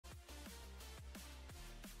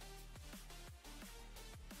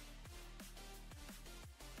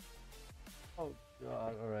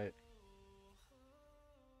God, alright.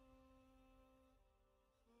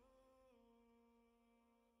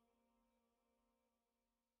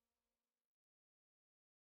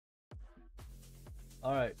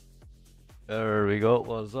 Alright. There we go.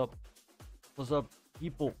 What's up? What's up,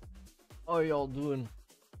 people? How y'all doing?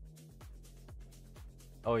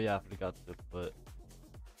 Oh yeah, I forgot to put.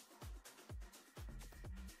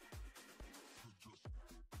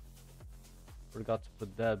 Forgot to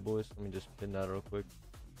put that, boys. Let me just pin that real quick.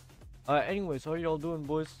 Alright, anyways, how y'all doing,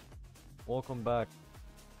 boys? Welcome back.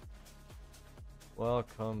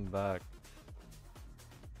 Welcome back.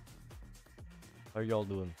 How y'all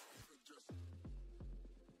doing?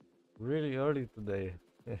 Really early today.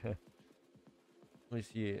 Let me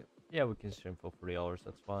see. Yeah, we can stream for 3 hours.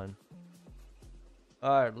 That's fine.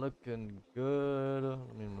 Alright, looking good.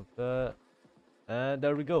 Let me move that. And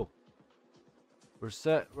there we go. We're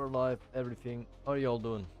set. We're live. Everything. How y'all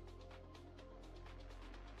doing?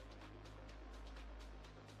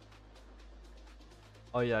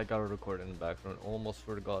 Oh yeah, I got a record in the background. Almost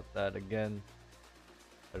forgot that again.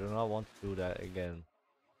 I do not want to do that again.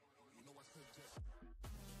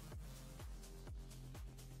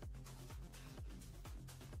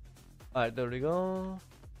 Alright, there we go.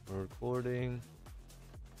 We're recording.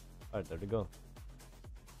 Alright, there we go.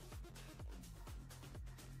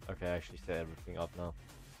 Okay, I actually set everything up now.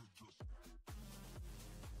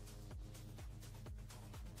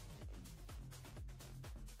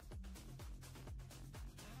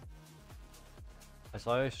 I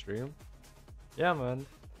saw your stream. Yeah, man.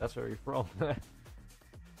 That's where you're from.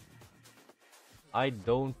 I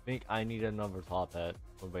don't think I need another top hat.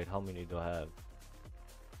 Oh, wait, how many do I have?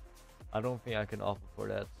 I don't think I can offer for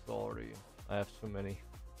that. Sorry. I have too many.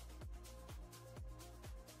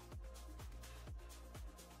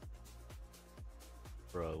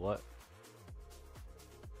 Bro, what?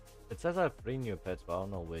 It says I have 3 new pets, but I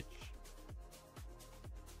don't know which.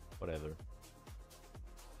 Whatever.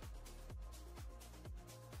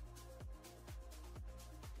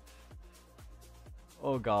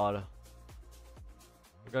 Oh god.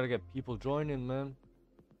 We gotta get people joining, man.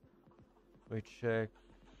 Wait, check.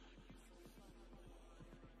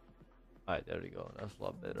 Alright, there we go. That's a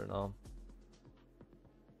lot better now.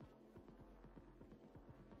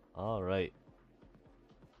 Alright.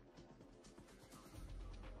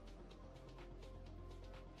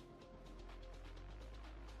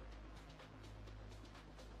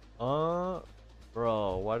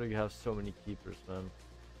 Bro, why do you have so many keepers, man?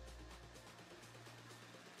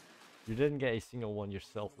 You didn't get a single one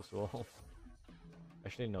yourself as well.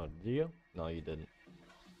 Actually, no, did you? No, you didn't.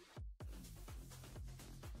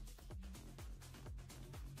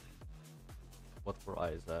 What for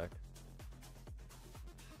Isaac?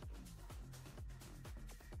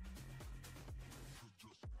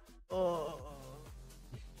 Oh.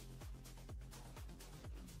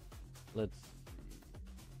 Let's see.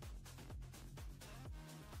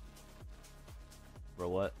 Bro,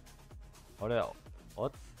 what? How did I...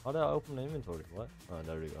 What? How did I open the inventory? What? Oh,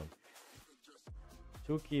 there we go.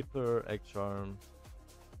 2 keeper, egg charm.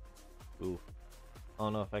 Oof. I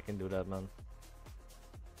don't know if I can do that, man.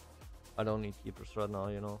 I don't need keepers right now,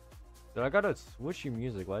 you know. Dude, I got a swishy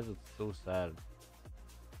music. Why is it so sad?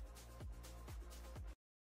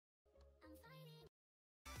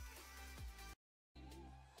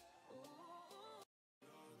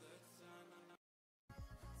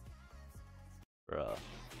 Bruh.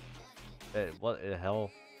 Hey, what the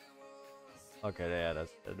hell? Okay, yeah,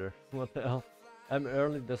 that's better. What the hell? I'm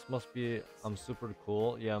early. This must be... I'm super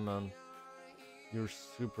cool. Yeah, man. You're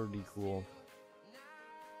superly cool.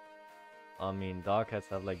 I mean, dog hats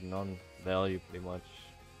have like none value pretty much.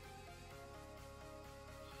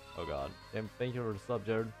 Oh god. Damn, thank you for the sub,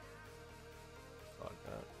 Jared. Fuck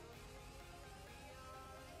that.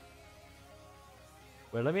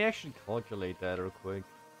 Wait, let me actually calculate that real quick.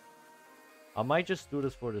 I might just do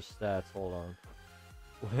this for the stats. Hold on.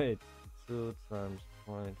 Wait, 2 times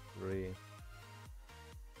 0.3.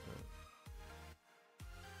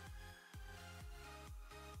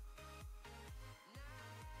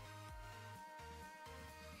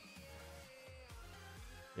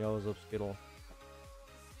 Yo, what's up, Skittle?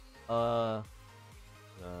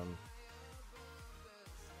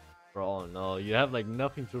 Bro, no, you have like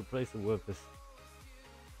nothing to replace it with. This.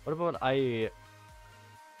 What about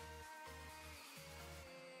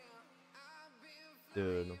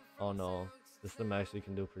Dude, oh no. This is the max you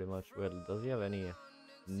can do pretty much. Wait, does he have any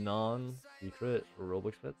non-secret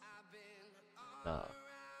Robux pets? Nah.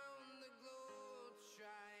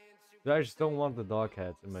 Dude, I just don't want the dog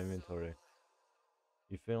hats in my inventory.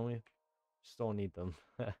 You feel me? Just don't need them.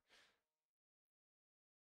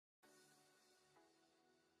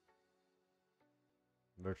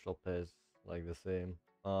 virtual pay is like the same.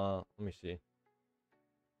 Let me see.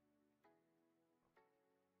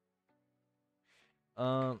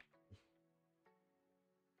 Um,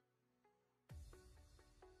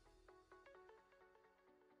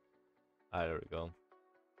 there we go.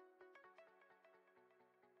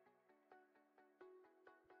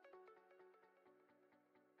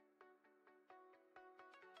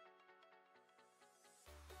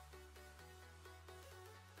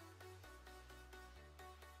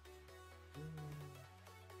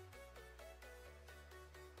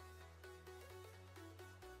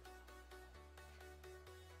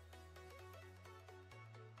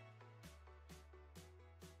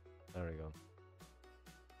 There we go.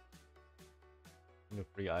 New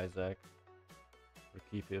free Isaac. Or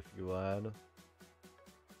keep it if you add.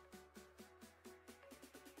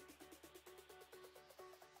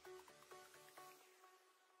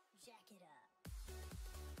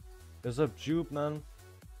 What's up, Jupe, man?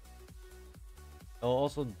 Oh,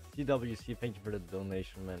 also TWC, thank you for the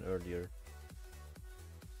donation, man, earlier.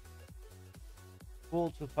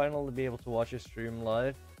 Cool to finally be able to watch your stream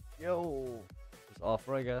live. Yo, it's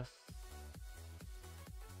offer, I guess.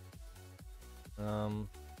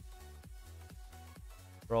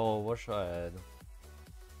 Bro, what should I add?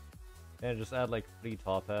 Yeah, just add like 3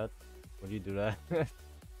 top hats. Would you do that?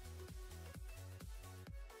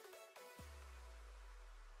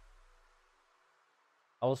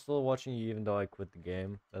 I was still watching you even though I quit the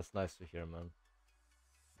game. That's nice to hear, man.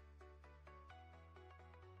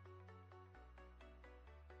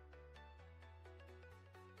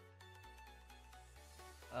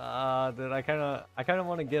 Dude, I kinda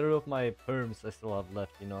want to get rid of my perms I still have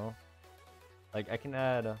left, you know? Like, I can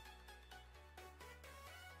add...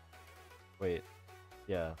 Wait.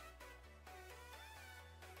 Yeah.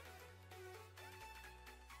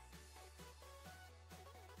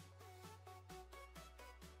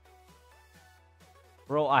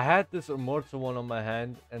 Bro, I had this Immortal one on my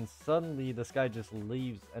hand, and suddenly this guy just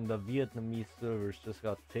leaves, and the Vietnamese servers just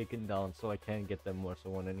got taken down, so I can't get the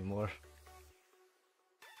Immortal one anymore.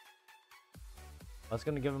 I was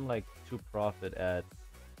gonna give him like 2 profit ads,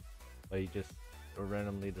 but he just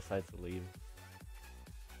randomly decides to leave.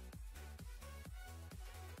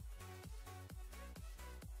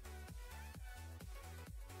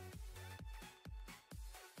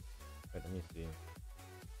 Wait, let me see.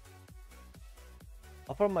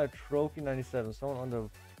 I'll put my trophy 97. Someone under.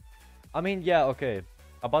 I mean, yeah, okay.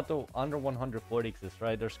 About the under 140 exists,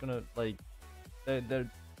 right? There's gonna like,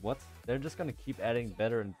 they're just gonna keep adding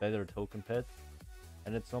better and better token pets,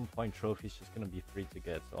 and at some point, trophies just gonna be free to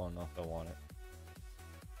get. So I don't know if I want it.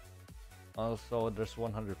 Also, there's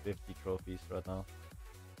 150 trophies right now.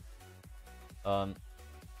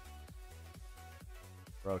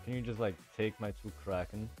 Bro, can you just like take my 2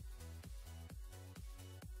 Kraken?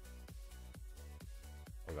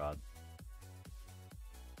 Oh god.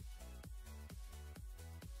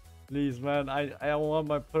 Please, man, I want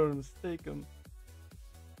my perms. Take them.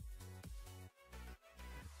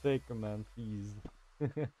 Take them, man, please.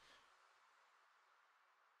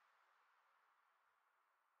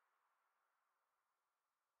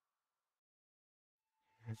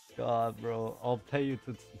 God, bro, I'll pay you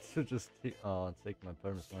to just take my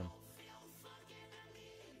perms, man.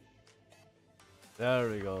 There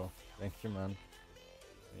we go. Thank you, man.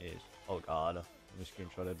 Yes. Oh god, let me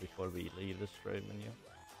screenshot it before we leave this trade menu.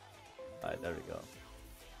 Alright, there we go.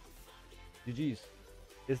 GG's.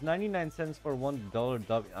 It's 99 cents for $1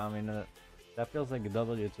 W. I mean, that feels like a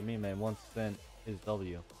W to me, man. 1 cent is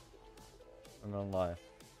W. I'm not gonna lie.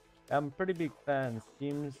 I'm a pretty big fan.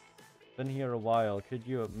 Steam's been here a while. Could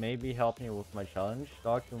you maybe help me with my challenge?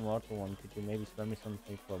 Dr. Mortal One, could you maybe spend me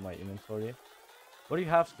something for my inventory? What do you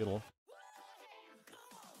have, Skittle?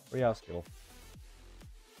 What do you have, Skittle?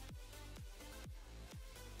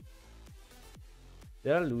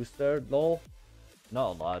 Did I lose there? Lol.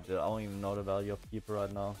 Not a lot, dude. I don't even know the value of Keeper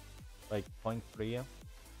right now. Like 0.3.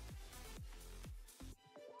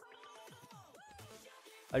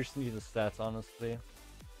 I just need the stats, honestly.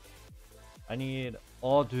 I need...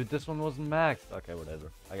 Oh, dude, this one wasn't maxed. Okay, whatever.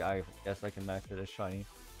 I guess I can max it as shiny.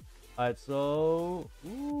 Alright, so...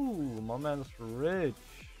 Ooh, my man's rich.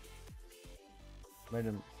 Made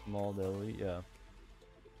him small, though. Yeah.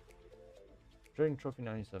 Trading Trophy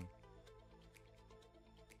 97.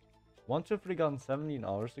 123 got 17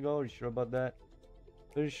 hours ago. Are you sure about that?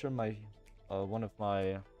 Pretty sure my... one of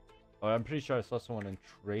my... Or I'm pretty sure I saw someone in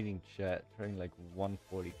trading chat trading like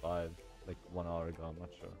 145 like 1 hour ago. I'm not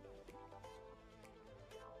sure.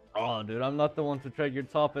 Oh, dude, I'm not the one to trade your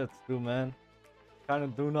top hits, dude, man. Kind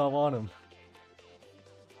of do not want him.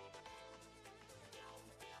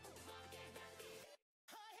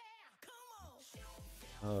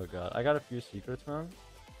 Oh god, I got a few secrets, man.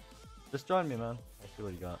 Just join me, man. I'll see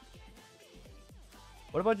what you got.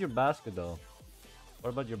 What about your basket, though?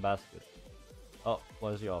 What about your basket? Oh,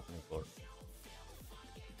 what is he opening for?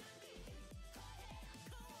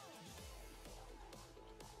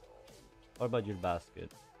 What about your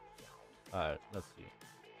basket? Alright, let's see.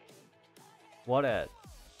 What at?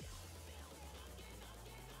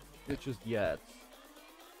 It's just yet.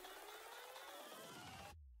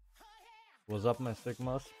 What's up, my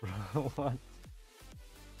Sigmas, bro? What?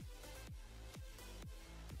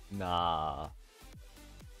 Nah.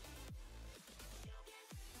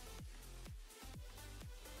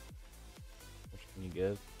 Which can you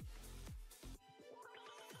give?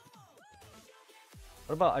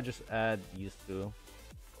 What about I just add these two?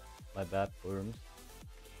 My bad firms.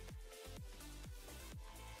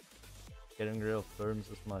 Getting rid of firms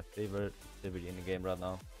is my favorite activity in the game right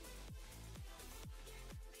now.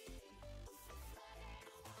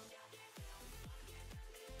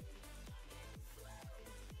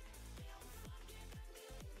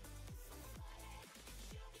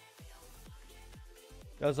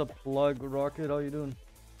 Guys, a plug Rocket, how you doing?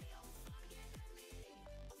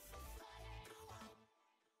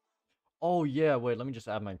 Oh yeah, wait, let me just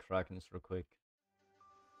add my Krakens real quick.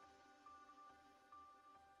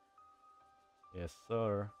 Yes,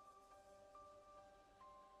 sir.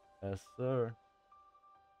 Yes, sir.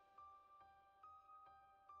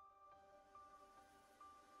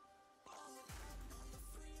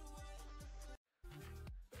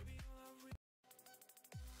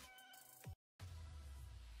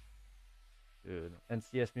 Dude,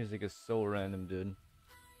 NCS music is so random, dude.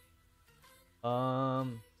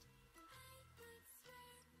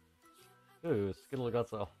 Dude, Skittle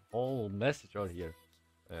got a whole message out here.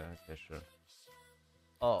 Yeah, okay, sure.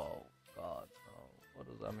 Oh, God, no. What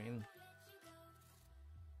does that mean?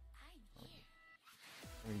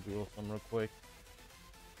 Let me Google some real quick.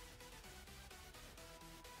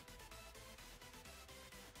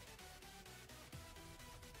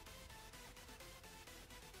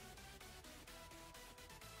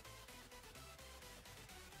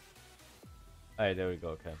 Alright, there we go,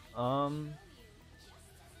 okay.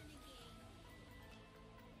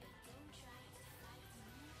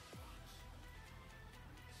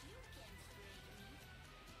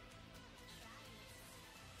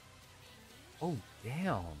 Oh,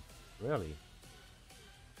 damn. Really?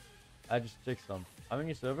 I just checked some. I'm in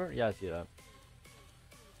your server? Yeah, I see that.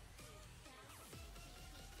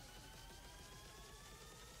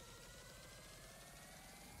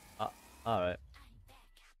 Alright.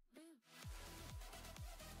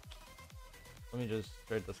 Let me just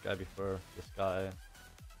trade this guy before this guy.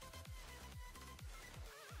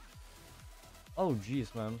 Oh,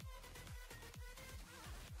 jeez, man.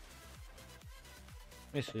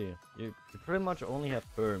 Let me see. You pretty much only have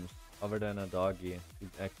firms, other than a doggy,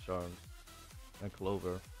 X charms, and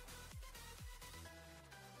clover.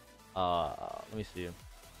 Let me see.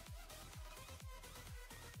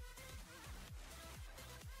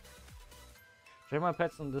 Trade my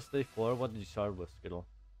pets on this day 4. What did you start with, Skittle?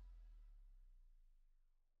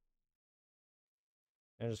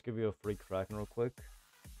 Can I just give you a free Kraken real quick,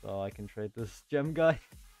 so I can trade this gem guy?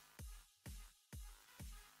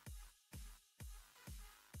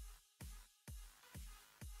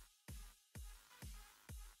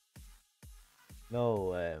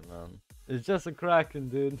 No way, man. It's just a Kraken,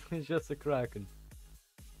 dude. It's just a Kraken.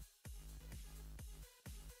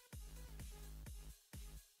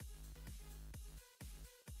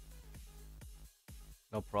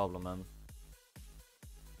 No problem, man.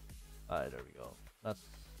 Alright, there we go. That's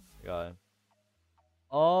the guy.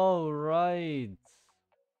 All right.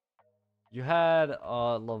 You had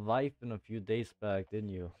Leviathan a few days back, didn't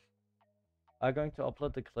you? I'm going to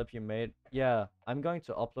upload the clip you made. Yeah, I'm going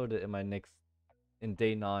to upload it in my next, in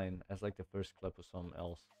day 9 as like the first clip or something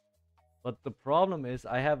else. But the problem is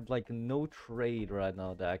I have like no trade right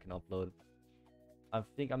now that I can upload. I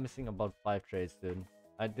think I'm missing about 5 trades, dude.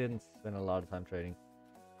 I didn't spend a lot of time trading.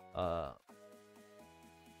 I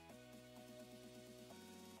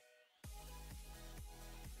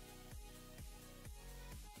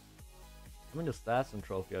mean, the stats and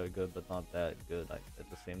trophy are good, but not that good like, at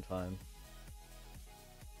the same time.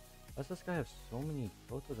 Why does this guy have so many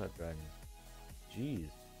prototype dragons? Jeez.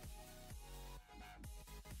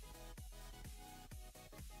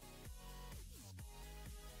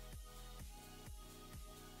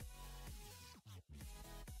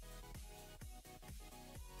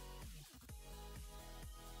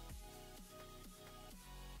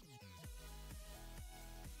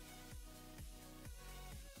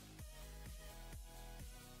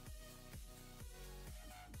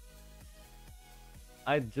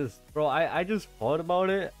 I just thought about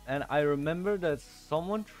it, and I remember that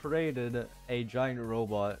someone traded a giant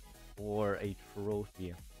robot for a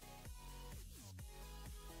trophy.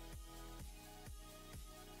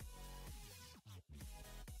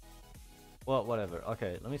 Well, whatever.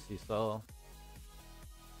 Okay, let me see. So,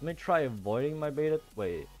 let me try avoiding my beta.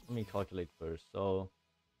 Wait, let me calculate first. So,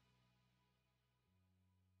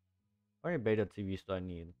 how many beta TVs do I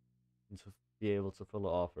need to be able to fill the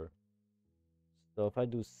offer? So, if I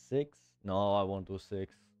do 6, no, I won't do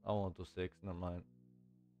 6. I won't do 6. Never mind.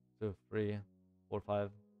 2, 3, 4,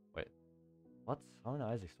 5. Wait, what? How many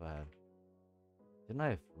Isaacs do I have? Didn't I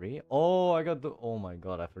have 3? Oh, I got the. Oh my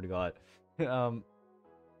god, I forgot.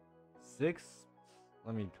 6.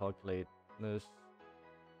 Let me calculate this.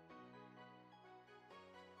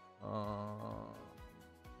 Uh.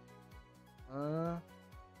 Uh.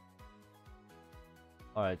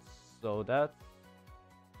 Alright, so that's.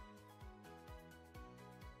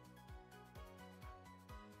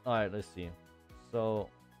 Alright, let's see. So.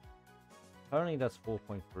 Currently that's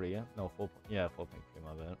 4.3. No, 4. Yeah, 4.3,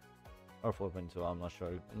 my bad. Or 4.2, I'm not sure.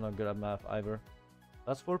 I'm not good at math either.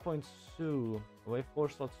 That's 4.2. We have 4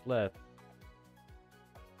 slots left.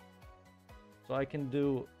 So I can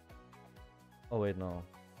do. Oh, wait, no.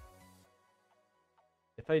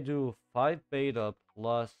 If I do 5 beta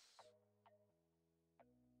plus.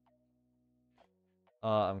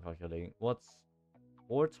 I'm calculating. What's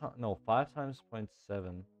 4 times? No, 5 times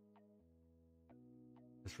 0.7.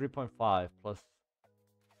 It's 3.5 plus.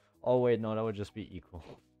 Oh, wait, no, that would just be equal.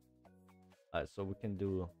 Alright, so we can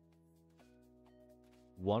do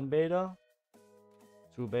 1 beta,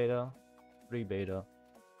 2 beta, 3 beta.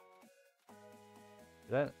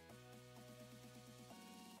 That.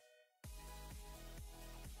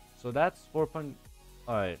 So that's 4.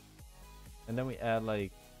 Alright. And then we add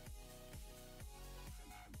like.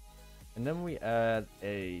 And then we add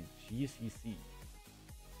a GCC.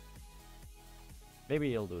 Maybe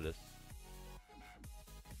he'll do this.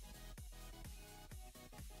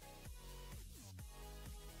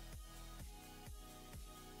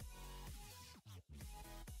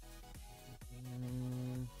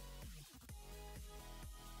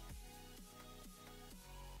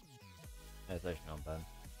 That's actually not bad.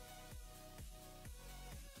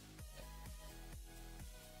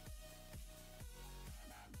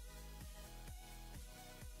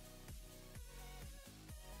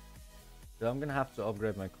 Dude, I'm gonna have to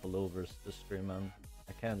upgrade my clovers this stream, man.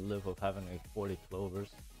 I can't live with having like 40 clovers.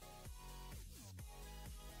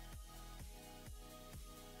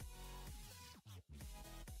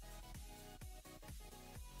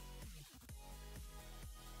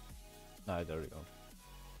 Alright, there we go.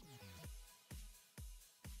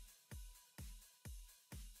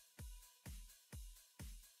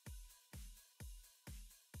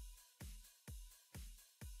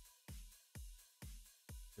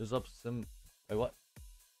 What's up, Wait, what?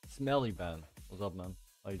 Smelly Band. What's up, man?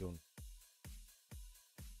 How you doing?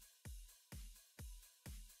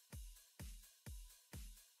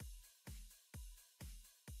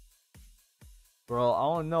 Bro, I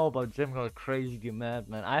don't know about gym got crazy demand,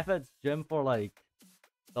 man. I've had gym for like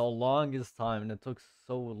the longest time, and it took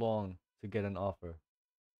so long to get an offer.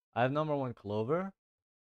 I have number 1 Clover.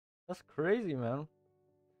 That's crazy, man.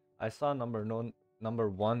 I saw number 1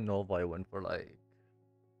 Nova. I went for like,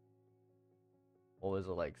 what was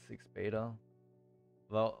it, like 6 beta?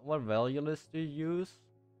 Well, what value list do you use?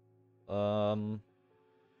 Um,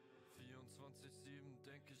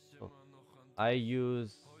 so I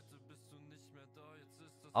use.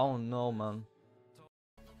 I don't know, man.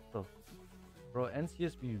 So, bro,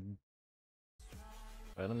 NCS be.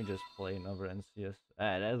 Alright, let me just play another NCS.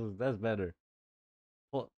 Ah, that's better.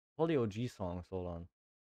 Pull the OG songs. Hold on.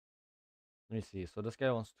 Let me see. So this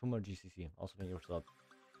guy wants 2 more GCC. Also, think yours up.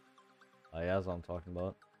 Yeah, that's what I'm talking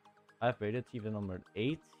about. I've rated TV number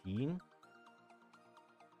 18.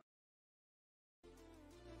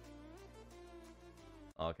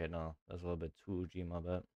 Okay, no, that's a little bit too OG, my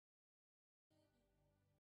bad.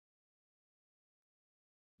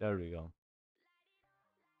 There we go.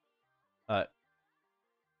 Alright.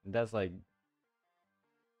 That's like.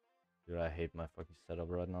 Dude, I hate my fucking setup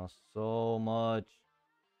right now so much.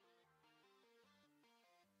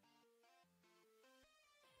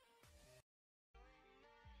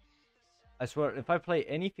 I swear, if I play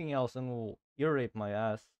anything else, then will ear rape my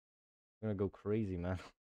ass. I'm gonna go crazy, man.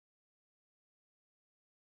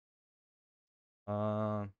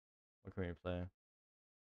 What can we play?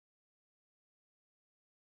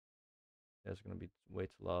 That's gonna be way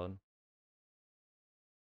too loud.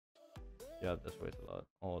 Yeah, that's way too loud.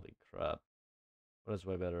 Holy crap. But that's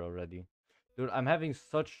way better already. Dude, I'm having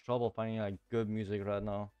such trouble finding like good music right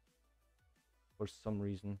now. For some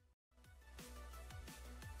reason.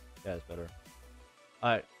 Yeah, it's better.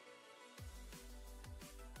 Alright.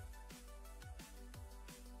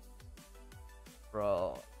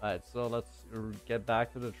 Bro. Alright, so let's get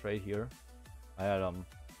back to the trade here. I had a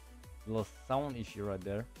little sound issue right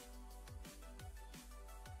there.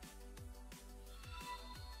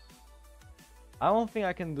 I don't think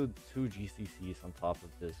I can do 2 GCCs on top of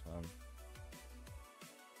this one.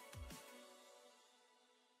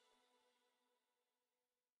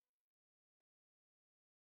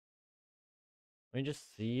 Let me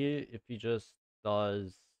just see if he just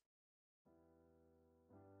does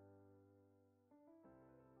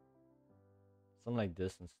something like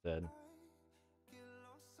this instead.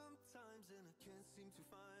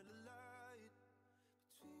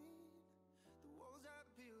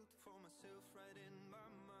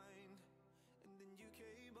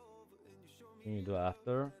 Can you do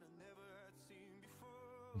after?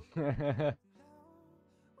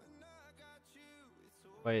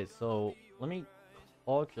 Wait, so let me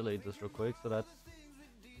calculate this real quick. So that's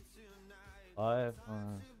 5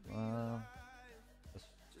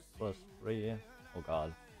 plus 3. Oh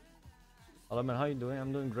god. Hello man, how you doing?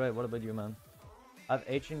 I'm doing great. What about you, man? I have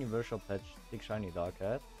H Universal Patch 6 Shiny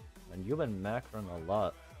Dogcat, and you've been macroing a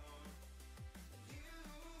lot.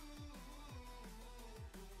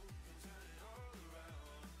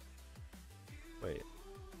 Wait,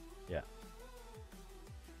 yeah.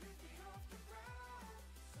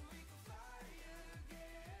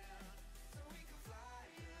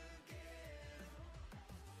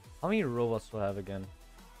 How many robots do I have again?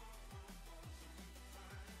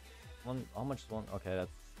 How much is one? Okay,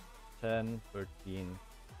 that's 10, 13.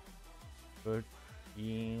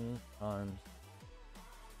 13 times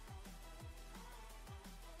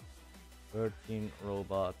 13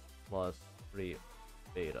 robots plus 3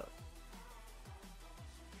 betas.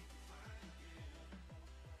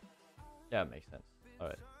 Yeah, it makes sense.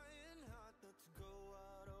 Alright.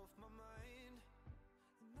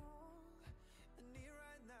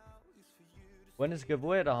 When is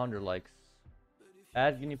giveaway at 100 likes?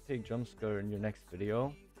 Add guinea pig jump scare in your next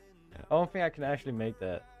video. I don't think I can actually make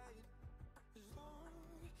that.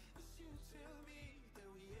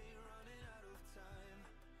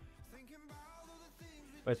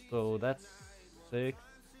 Wait, so that's 6.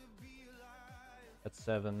 That's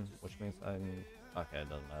 7, which means I'm... Okay, it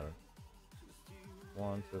doesn't matter.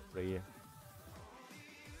 1, 2, 3.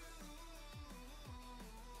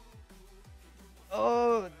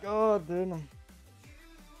 Oh god, dude.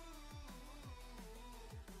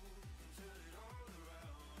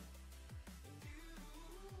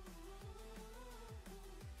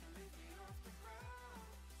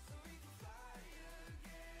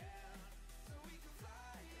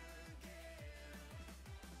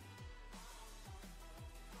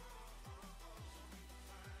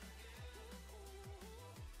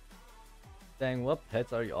 Dang, what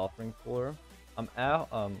pets are you offering for? I'm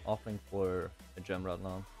offering for a gem right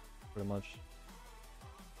now, pretty much.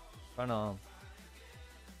 Trying to,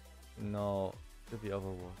 no, could be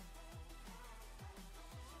overworld.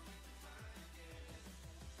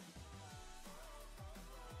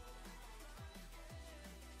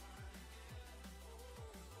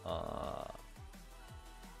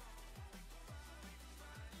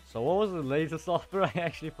 So what was the latest offer? I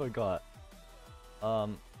actually forgot.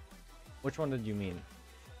 Which one did you mean?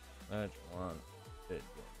 Which one did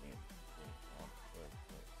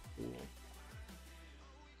you mean?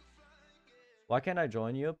 Why can't I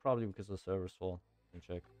join you? Probably because the server's full. Let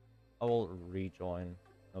me check. I will rejoin.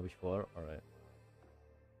 No, before. All right.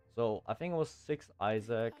 So I think it was 6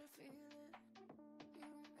 Isaac.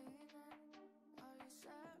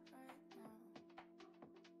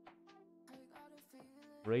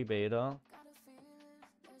 3 Beta.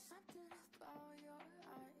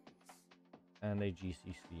 And a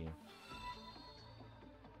GCC.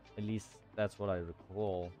 At least that's what I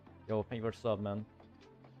recall. Yo, thank you for sub, man.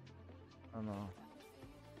 I don't know.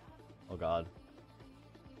 Oh god.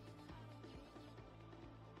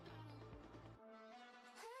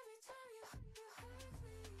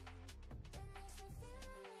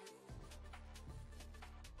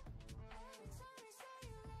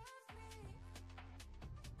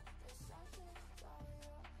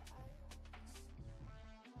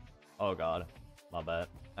 Oh god. My bad.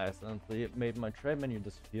 I accidentally made my trade menu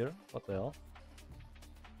disappear. What the hell?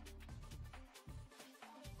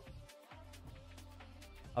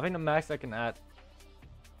 I think the max I can add...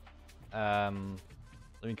 let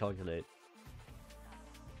me calculate.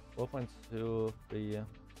 4.23...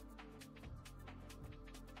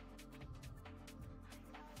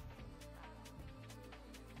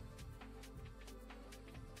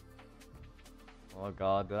 Oh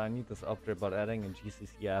god, I need this upgrade, but adding a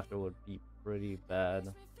GCC after would be pretty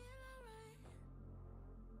bad.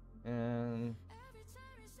 And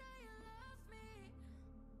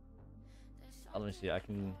let me see, I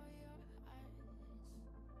can.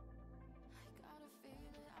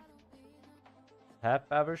 Pet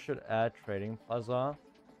Faber should add Trading Plaza.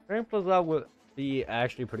 Trading Plaza would be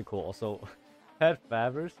actually pretty cool. Also, Pet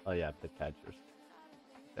Fabers. Oh yeah, Pet Catchers.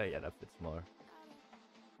 Oh yeah, that fits more.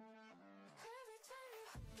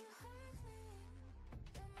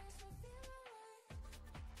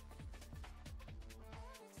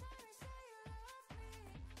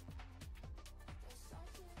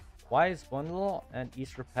 Why is Bundle and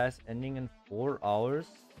Easter Pass ending in 4 hours?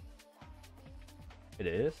 It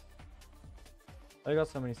is. I got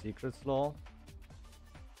so many secrets, lol.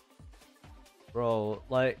 Bro,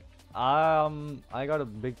 like, I got a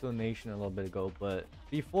big donation a little bit ago, but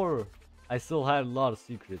before, I still had a lot of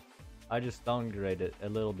secrets. I just downgraded a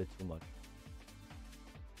little bit too much.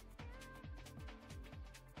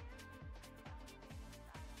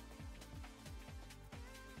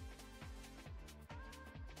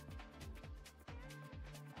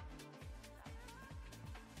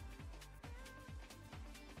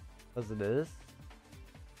 As it is.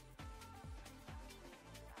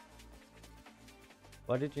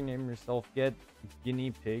 Why did you name yourself Get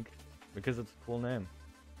Guinea Pig? Because it's a cool name.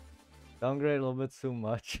 Downgrade a little bit too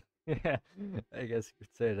much. Yeah, I guess you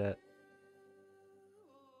could say that.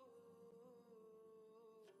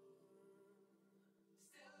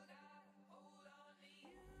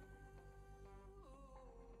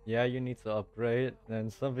 Yeah, you need to upgrade. Then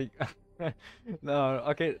something. No,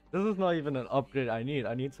 okay, this is not even an upgrade I need.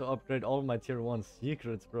 I need to upgrade all my tier 1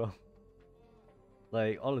 secrets, bro.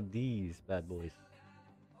 Like, all of these bad boys.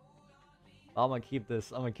 I'm gonna keep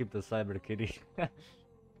this Cyber Kitty.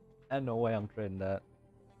 And no way I'm trading that.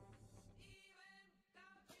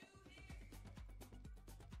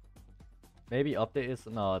 Maybe update is...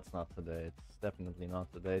 No, it's not today. It's definitely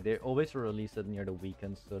not today. They always release it near the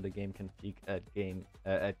weekend so the game can peak at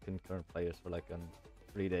at concurrent players for like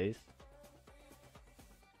 3 days.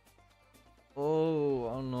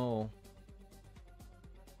 Oh no.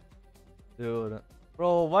 Dude.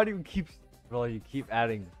 Bro, why do you keep... Bro, you keep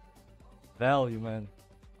adding value, man.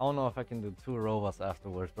 I don't know if I can do 2 robots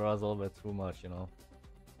afterwards, bro. That's a little bit too much, you know.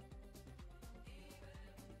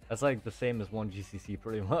 That's like the same as 1 GCC,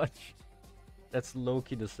 pretty much. That's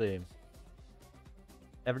low-key the same.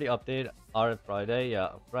 Every update are Friday, yeah.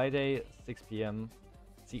 Friday, 6 p.m.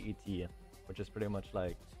 CET, which is pretty much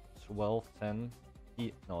like 12:10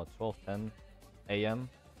 a.m.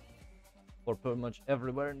 for pretty much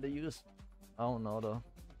everywhere in the US. I don't know though.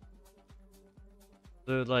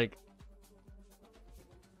 Dude, like,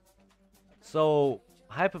 so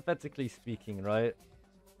hypothetically speaking, right?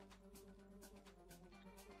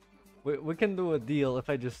 We can do a deal if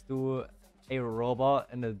I just do a robot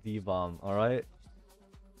and a D-bomb, alright?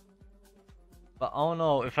 But I don't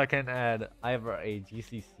know if I can add either a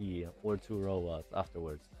GCC or 2 robots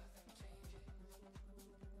afterwards.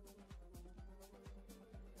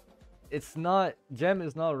 It's not... Gem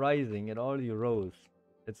is not rising, it already rose.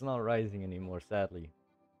 It's not rising anymore, sadly.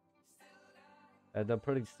 They're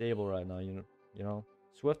pretty stable right now, you know?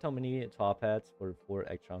 Swift, how many top hats for 4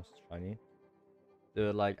 Ektrons shiny?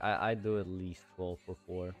 Dude, like, I do at least 12 for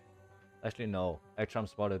 4. Actually, no.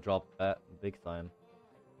 Ektrom's about to drop that big time.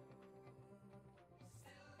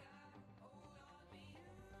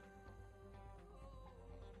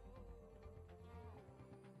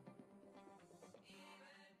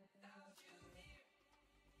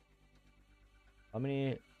 How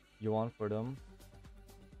many you want for them?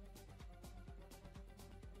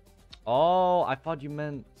 Oh, I thought you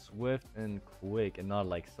meant Swift and Quick and not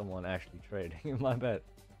like someone actually trading. My bad.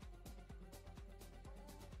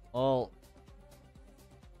 Oh.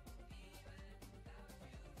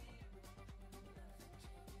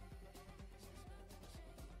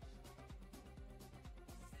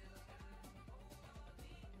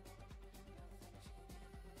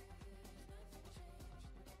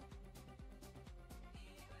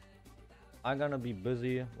 I'm gonna be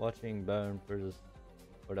busy watching Baron for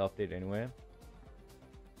the update anyway.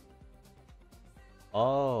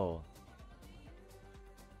 Oh.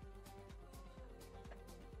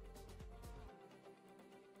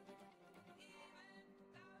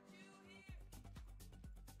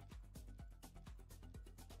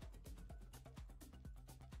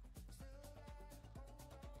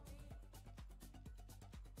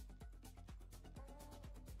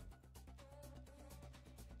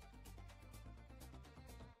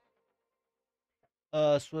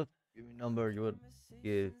 Swift, give me number you would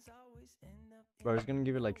give. Bro, it's gonna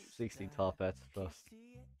give you like 60 top hats plus.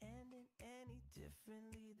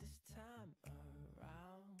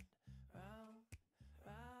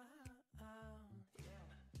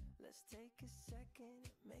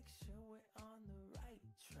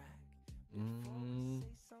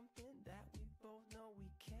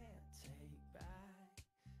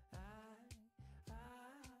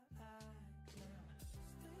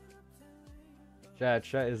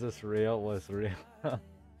 Chat, is this real? Was real?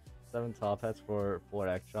 7 top hats for 4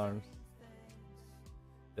 X charms.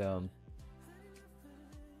 Damn.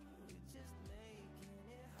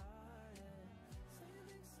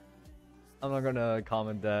 I'm not gonna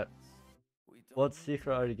comment that. What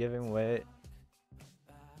secret are you giving away?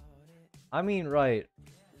 I mean, right.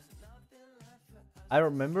 I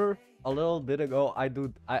remember a little bit ago, I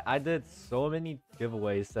did so many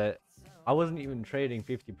giveaways that I wasn't even trading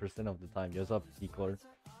 50% of the time. Just up P-Core.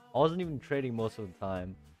 I wasn't even trading most of the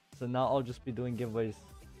time. So now I'll just be doing giveaways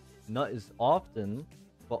not as often,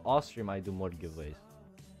 but off stream I do more giveaways.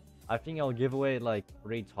 I think I'll give away like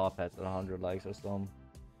 3 top hats at 100 likes or something.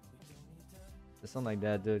 Something like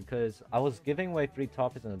that, dude. Because I was giving away 3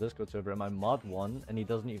 top hats in the Discord server and my mod won and he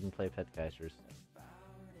doesn't even play pet cashers. So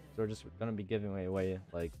we're just gonna be giving away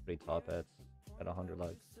like 3 top hats at 100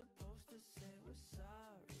 likes.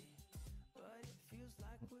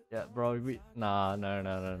 Yeah, bro, nah.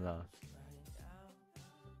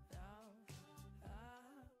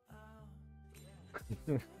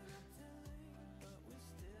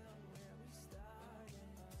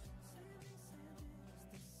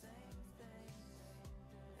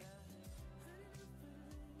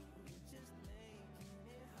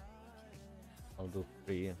 I'll do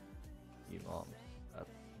 3 EMOMs. That's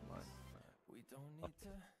my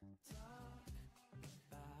plan.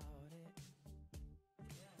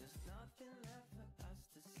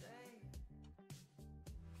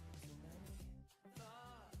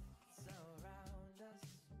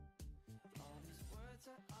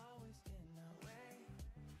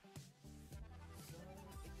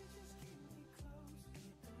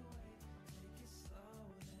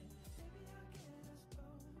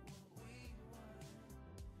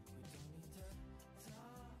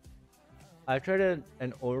 I traded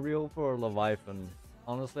an Oreo for a Leviathan.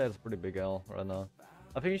 Honestly, that's a pretty big L right now.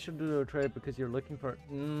 I think you should do the trade because you're looking for...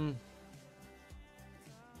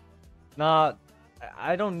 Nah,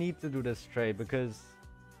 I don't need to do this trade because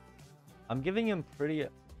I'm giving him pretty...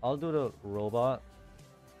 I'll do the robot.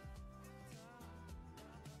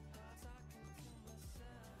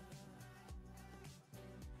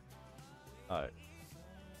 Alright.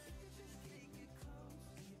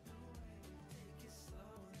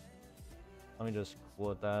 Let me just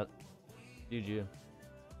quote that. GG.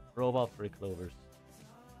 Robot 3 clovers.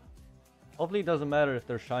 Hopefully it doesn't matter if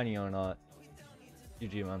they're shiny or not.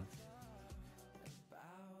 GG, man.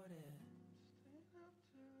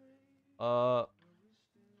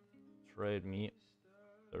 Trade me.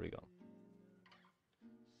 There we go.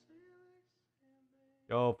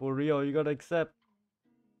 Yo, for real, you gotta accept.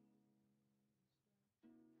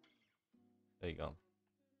 There you go. Of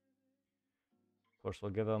course,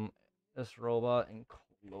 we'll give him this robot and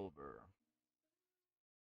clover.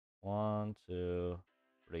 1, 2,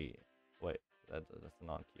 3. Wait, that's a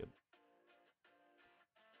non-cube.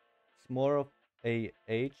 It's more of a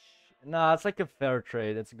H. Nah, it's like a fair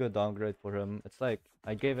trade. It's a good downgrade for him. It's like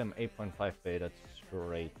I gave him 8.5 beta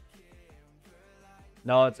straight.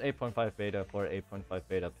 No, it's 8.5 beta for 8.5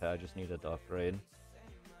 beta pet. I just need a upgrade.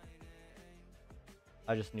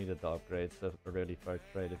 I just need a upgrade. It's a really fair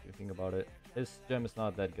trade if you think about it. His gem is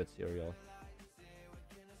not that good cereal.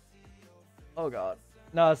 Oh god.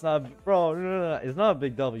 No, it's not, bro. No. It's not a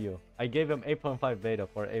big W. I gave him 8.5 beta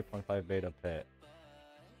for 8.5 beta pet.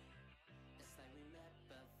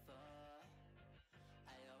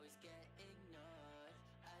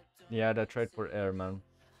 Yeah, that trade for air, man.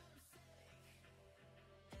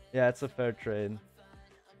 Yeah, it's a fair trade.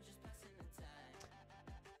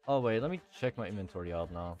 Oh wait, let me check my inventory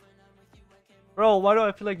out now. Bro, why do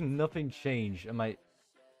I feel like nothing changed? Am I...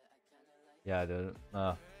 Yeah, dude.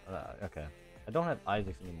 Okay. I don't have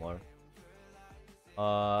Isaacs anymore.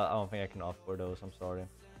 I don't think I can opt for those, I'm sorry.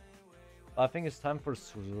 I think it's time for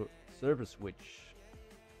server switch.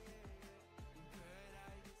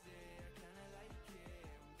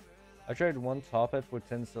 I traded 1 top hat for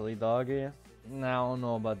 10 silly doggy. Nah, I don't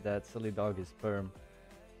know about that. Silly dog is perm.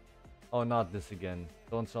 Oh, not this again.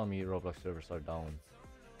 Don't tell me Roblox servers are down.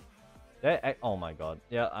 Oh my god.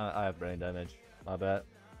 Yeah, I have brain damage. My bad.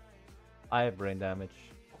 I have brain damage.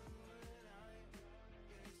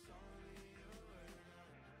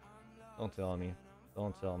 Don't tell me.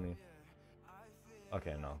 Don't tell me.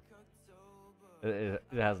 Okay, no. It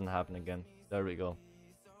hasn't happened again. There we go.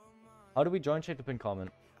 How do we join? Check the pin comment.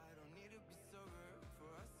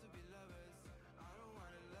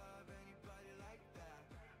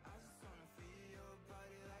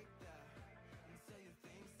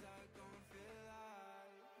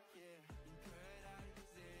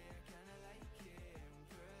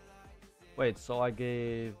 Wait, so I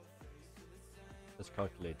gave... Let's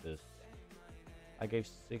calculate this. I gave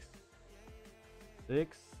 6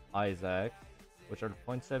 Isaac, which are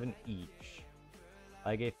 0.7 each.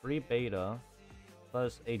 I gave 3 beta,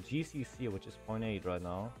 plus a GCC, which is 0.8 right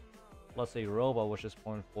now, plus a Robo, which is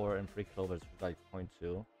 0.4, and 3 Clovers, which is like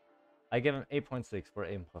 0.2. I gave him 8.6 for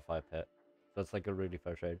Amplify Pet. So that's like a really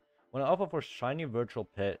fair trade. When I offer for Shiny Virtual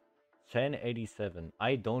Pet, 1087,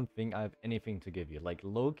 I don't think I have anything to give you. Like,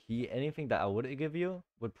 low-key, anything that I would give you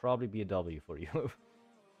would probably be a W for you.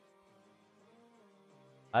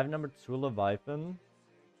 I have number 2 Leviathan.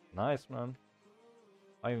 Nice, man.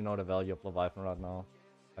 I don't even know the value of Leviathan right now.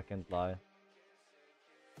 I can't lie.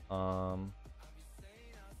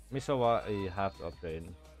 Misawa, I have to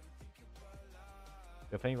upgrade.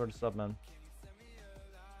 Yeah, thank you for the sub, man.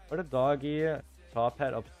 For the doggy, top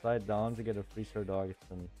hat upside down to get a free star doggy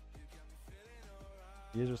spin.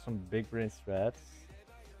 These are some big brain strats.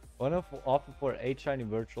 One of offer for 8 shiny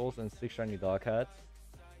virtuals and 6 shiny dog hats.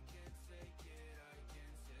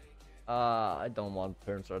 I don't want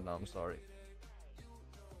parents right now, I'm sorry.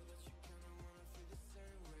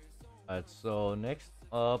 Alright, so next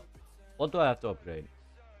up, what do I have to upgrade?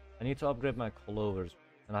 I need to upgrade my Clovers,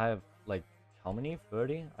 and I have like, how many?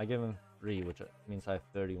 30? I gave him 3, which means I have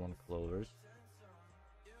 31 Clovers.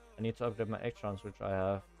 I need to upgrade my Extrons, which I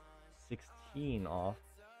have 16 off.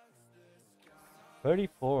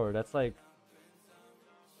 34, that's like...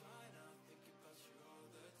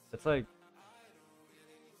 It's like...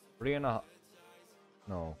 3.5...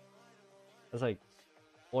 No. That's like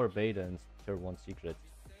 4 beta and tier 1 secrets.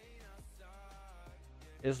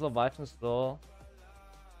 Is Leviathan still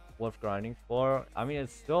worth grinding for? I mean,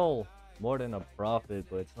 it's still more than a profit,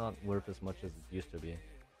 but it's not worth as much as it used to be.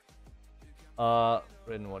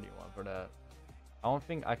 Britton, what do you want for that? I don't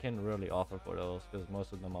think I can really offer for those, because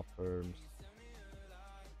most of them are perms.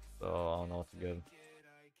 So, I don't know what to give.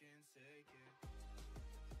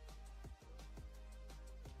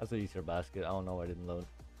 That's an easier basket. I don't know why I didn't load.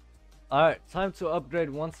 Alright, time to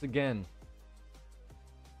upgrade once again.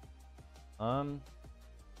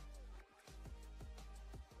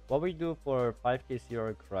 What we do for 5k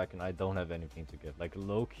CR Kraken, I don't have anything to give. Like,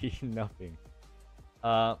 low-key, nothing.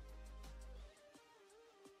 Wait,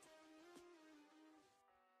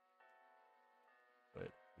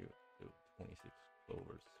 you do 26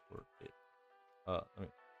 Clovers for it. I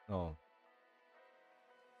mean, no.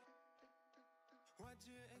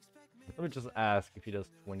 Let me just ask if he does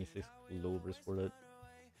 26 Clovers for it.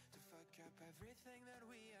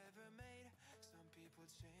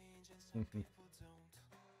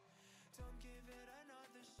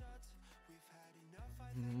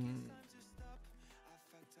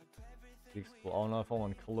 I don't know if I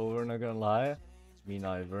want Clover, not gonna lie. Me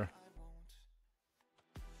neither.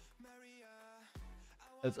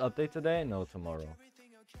 It's update today? No, tomorrow.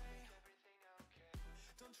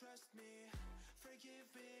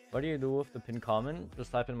 What do you do with the pin comment?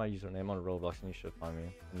 Just type in my username on Roblox and you should find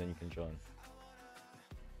me, and then you can join.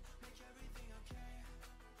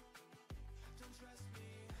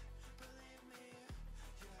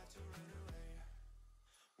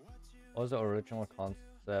 What was the original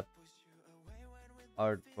concept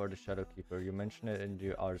art for the Shadow Keeper? You mentioned it in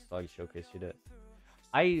the Art Dog Showcase you did.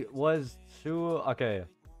 I was too... Okay.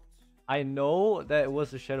 I know that it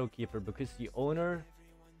was the Shadow Keeper because the owner...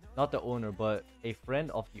 Not the owner, but a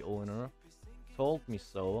friend of the owner told me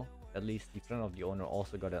so. At least the friend of the owner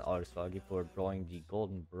also got an art Sagi for drawing the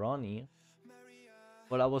golden brownie.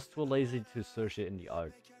 But I was too lazy to search it in the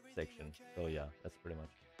art section. So yeah, that's pretty much.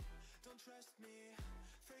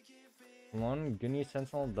 Come on, Guinea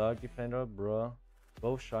Sentinel, Dog Defender, bruh.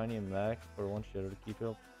 Both shiny and max for one shadow to keep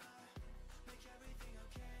up.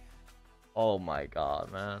 Oh my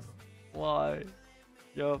god, man. Why?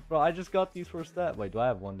 Yo, bro, I just got these for stat. Wait, do I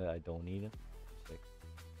have one that I don't need? 6.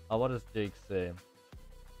 What does Jake say?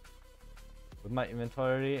 With my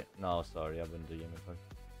inventory? No, sorry, I wouldn't do inventory.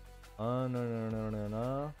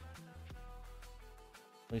 No.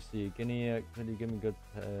 Let me see. Can you give me good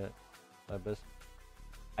best?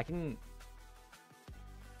 I can.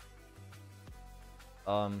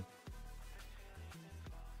 Do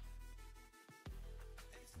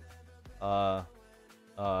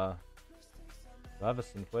I have a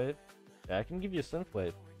synthwave? Yeah, I can give you a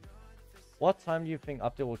synthwave. What time do you think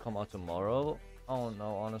update will come out tomorrow? I don't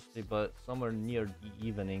know honestly, but somewhere near the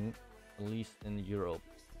evening, at least in Europe.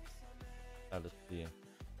 Let's see.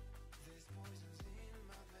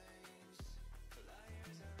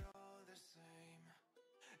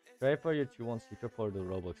 Try for your 2-1 secret for the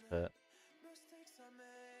Roblox pet.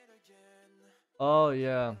 Oh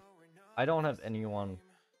yeah, I don't have anyone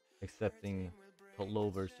accepting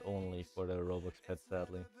lovers only for the Roblox pet,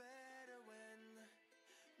 sadly.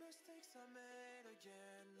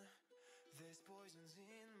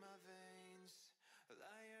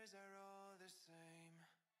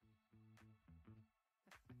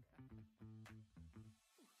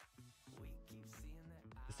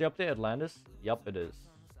 Is the update Atlantis? Yup, it is.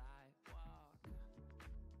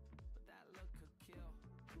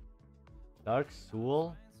 Dark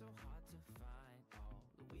Soul?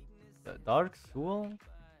 Dark Soul?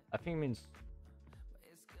 I think it means...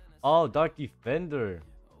 Oh, Dark Defender.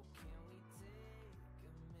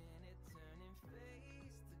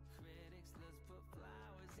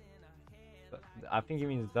 I think it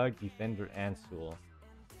means Dark Defender and Soul.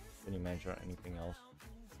 Can you mention anything else?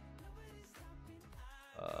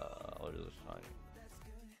 What is this sign?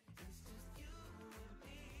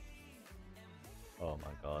 Oh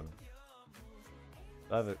my god.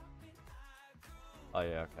 Do I have it? Oh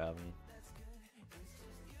yeah, cabin.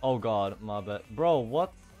 Oh god, my bad. Bro,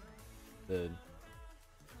 what? Dude.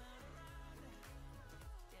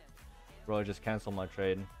 Bro, I just canceled my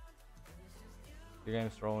trade. The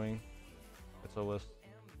game's throwing. It's always...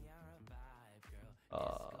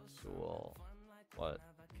 Soul. What?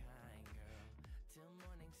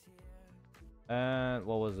 And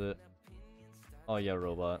what was it? Oh yeah,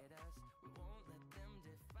 robot.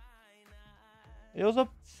 Yo, what's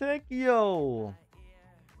up, sick, yo?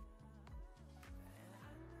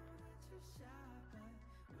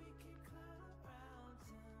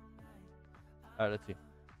 Alright, let's see.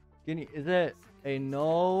 Guinea, is it a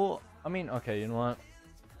no? I mean, okay, you know what?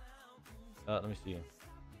 Let me see.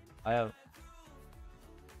 I have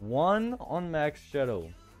 1 on Max Shadow.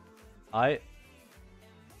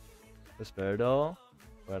 Desperado.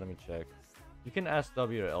 Wait, let me check. You can ask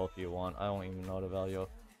W or L if you want. I don't even know the value.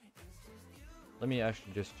 Let me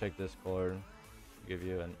actually just check Discord to give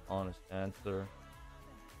you an honest answer.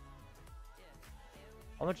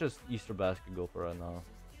 How much does Easter Basket go for right now?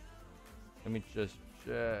 Let me just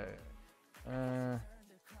check.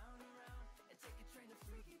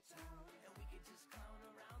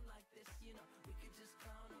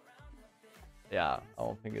 Yeah, I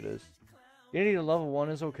don't think it is. Getting to level 1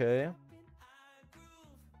 is okay.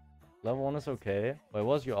 Level 1 is okay. Wait,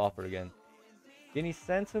 what's your offer again? Guinea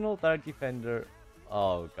Sentinel, Dark Defender.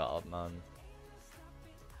 Oh god, man.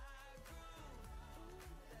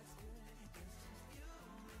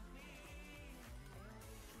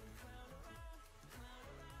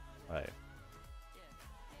 Right.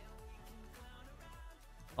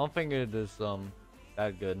 I don't think it is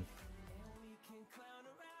that good.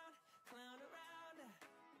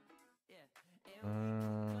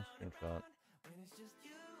 Screenshot.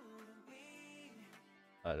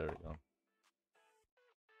 Alright, there we go.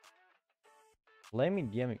 Let me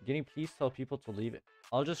DM it. Guinea, please tell people to leave it.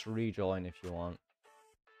 I'll just rejoin if you want.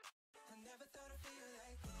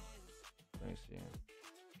 Let me see.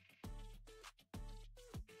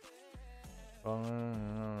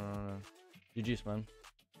 GG's, man.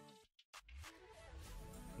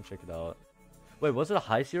 Check it out. Wait, was it a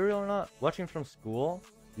high serial or not? Watching from school?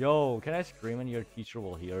 Yo, can I scream and your teacher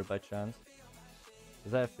will hear by chance?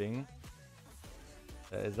 Is that a thing?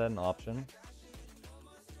 Is that an option?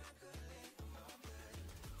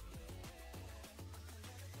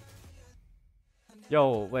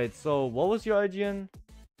 Yo, wait, so what was your IGN?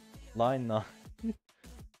 Line 9.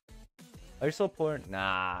 Are you still poor?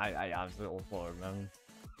 Nah, I'm still poor, man.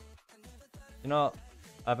 You know,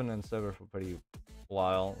 I've been in server for a pretty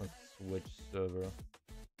while. Let's switch server.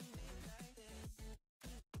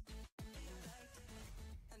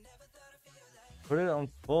 Put it on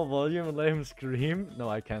full volume and let him scream? No,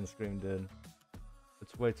 I can't scream, dude.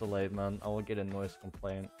 It's way too late, man. I will get a noise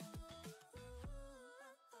complaint.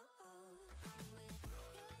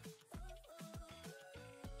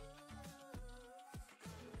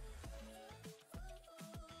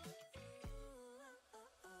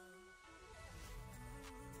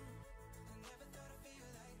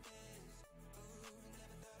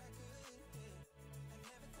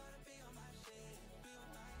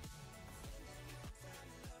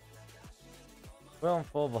 We're on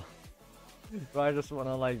full volume. But I just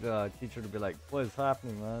wanna like the teacher to be like, what is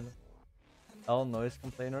happening, man? All noise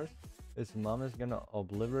complainers. His mom is gonna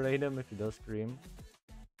obliterate him if he does scream.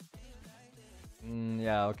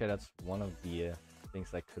 Yeah, okay, that's one of the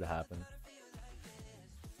things that could happen.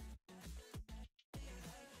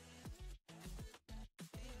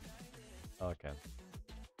 Okay.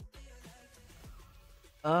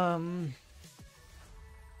 Oh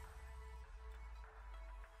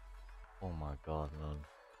my god, man.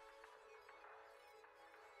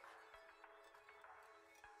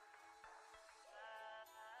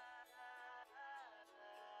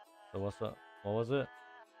 So what's that? What was it?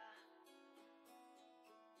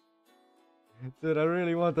 Dude, I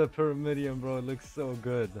really want that pyramidium, bro. It looks so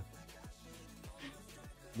good.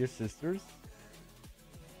 Your sisters?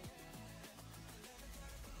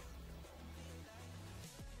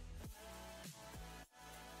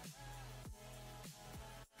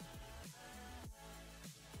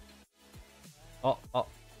 Oh, oh,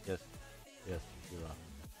 yes, yes, Kira.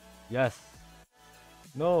 Yes.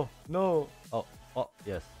 No, no. Oh, oh,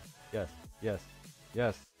 yes, yes, yes,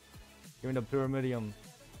 yes. Give me the pyramidium.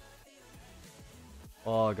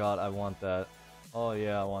 Oh god, I want that. Oh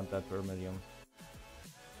yeah, I want that pyramidium.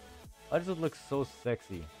 I just look so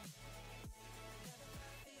sexy.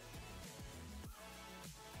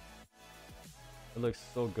 It looks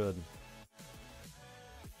so good.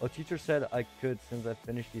 Oh, teacher said I could since I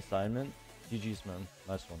finished the assignment. GG's, man.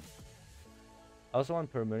 Nice one. I also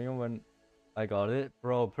want pyramidium when I got it.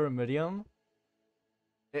 Bro, pyramidium,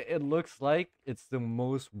 it looks like it's the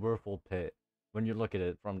most worthwhile pit when you look at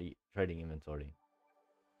it from the trading inventory.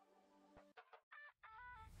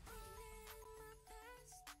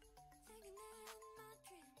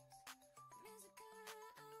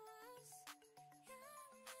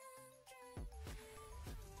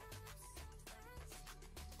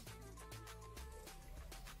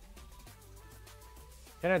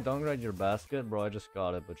 Can I downgrade your basket? Bro, I just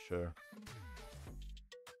got it, but sure.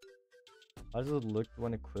 How does it look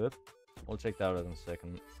when equipped? We'll check that out in a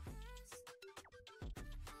second.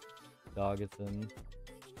 Doggeton.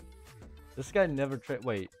 This guy never trade.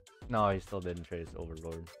 Wait. No, he still didn't trade his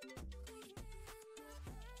Overlord.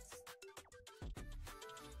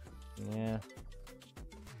 Yeah.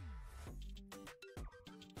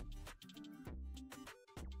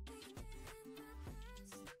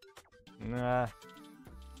 Nah.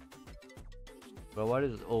 But why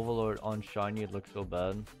does Overlord on shiny look so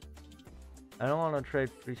bad? I don't want to trade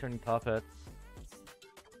 320 top hats.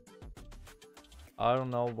 I don't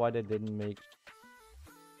know why they didn't make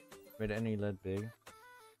any lead big.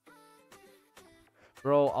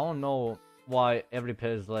 Bro, I don't know why every pet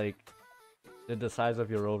is like the size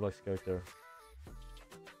of your Roblox character.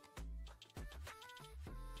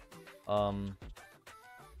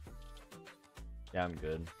 Yeah, I'm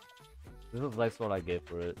good. This is less what I gave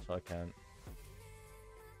for it, so I can't.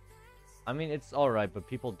 I mean, it's alright, but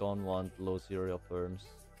people don't want low serial firms.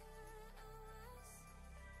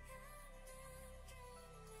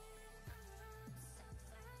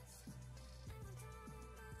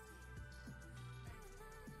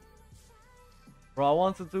 Bro, I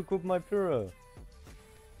wanted to cook my Pura.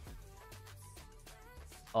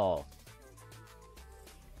 Oh.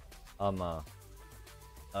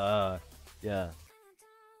 Yeah.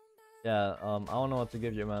 Yeah, I don't know what to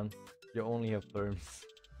give you, man. You only have firms.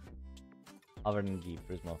 Other than the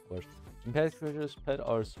Prisma, of course. Impact creatures pet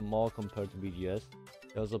are small compared to BGS.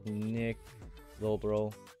 Those up Nick, low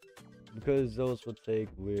bro. Because those would take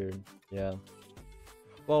weird. Yeah.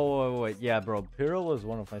 Whoa, wait. Yeah, bro. Pyro was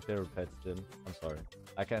one of my favorite pets, dude. I'm sorry.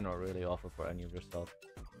 I cannot really offer for any of your stuff.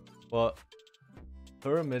 But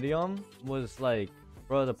Pyramidium was like,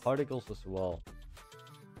 bro, the particles as well.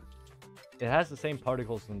 It has the same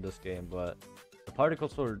particles in this game, but the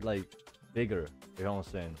particles were like bigger. You know what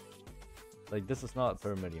I'm saying? Like, this is not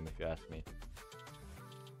Pyramidium if you ask me.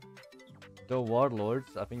 The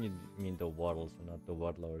Warlords, I think you mean the Waddles and not the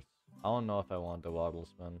Warlords. I don't know if I want the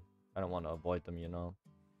Waddles, man. I don't want to avoid them, you know.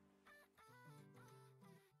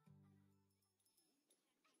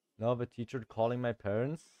 No, the teacher calling my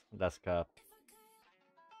parents? That's cap.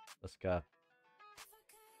 That's cap.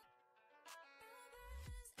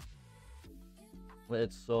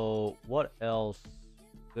 Wait, so what else?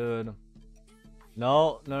 Dude.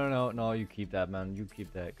 No, you keep that, man. You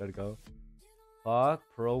keep that. Gotta go. Fuck,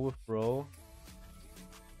 pro with bro.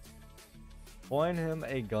 Point him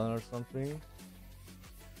a gun or something.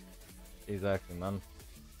 Exactly, man.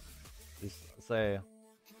 Just say,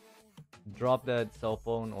 drop that cell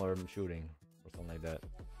phone or I'm shooting. Or something like that.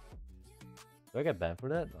 Do I get banned for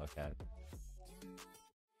that? No, I can't.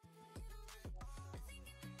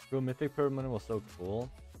 Bro, Mythic Pyramid was so cool.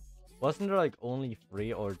 Wasn't there like only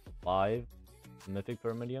 3 or 5 Mythic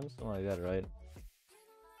Pyramidiums? Something like that, right?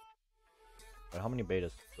 Wait, how many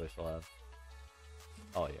betas do I still have?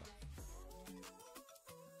 Oh, yeah.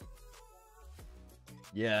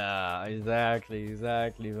 Yeah, exactly,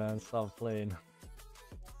 man. Stop playing.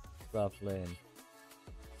 Stop playing.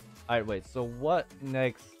 Alright, wait, so what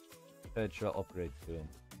next pet should I upgrade to?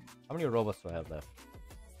 How many robots do I have left?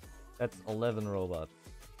 That's 11 robots.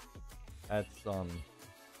 That's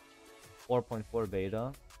 4.4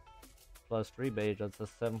 beta plus 3 beta,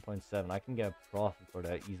 that's 7.7. I can get profit for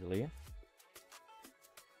that easily.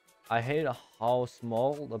 I hate how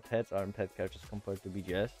small the pets are in pet catchers compared to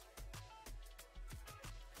BGS.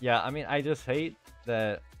 Yeah, I mean, I just hate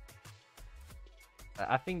that.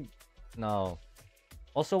 I think no.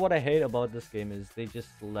 Also, what I hate about this game is they just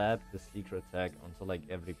slap the secret tag onto like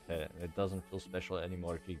every pet. It doesn't feel special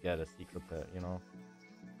anymore if you get a secret pet, you know?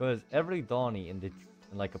 Because every Donnie in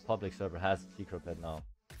like a public server has a secret pet now.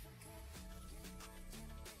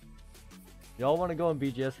 Y'all want to go on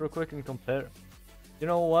BGS real quick and compare? You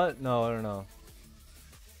know what? No, I don't know.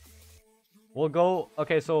 We'll go.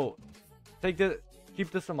 Okay, so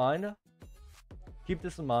keep this in mind. Keep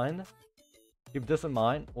this in mind. Keep this in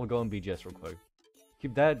mind. We'll go on BGS real quick.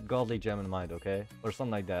 Keep that godly gem in mind, okay? Or something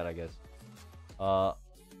like that, I guess.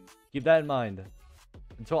 Keep that in mind.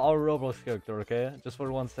 Until our Roblox character, okay? Just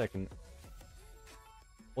for 1 second.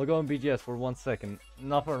 We'll go on BGS for 1 second.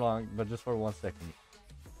 Not for long, but just for 1 second.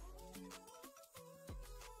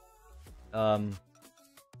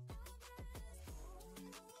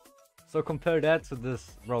 So compare that to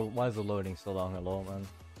this. Bro, why is it loading so long? Hello, man.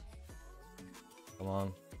 Come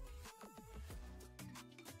on.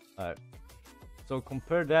 Alright. So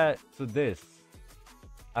compare that to this.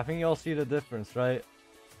 I think y'all see the difference, right?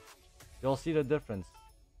 Y'all see the difference.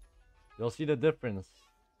 Y'all see the difference.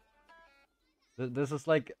 This is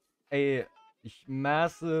like a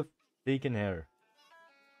massive beacon hair.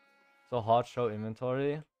 So hot show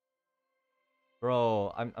inventory.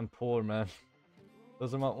 Bro, I'm poor, man.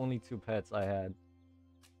 Those are my only 2 pets I had.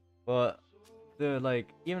 But they're like,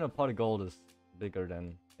 even a pot of gold is bigger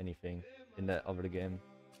than anything in that other game.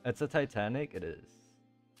 It's a Titanic, it is.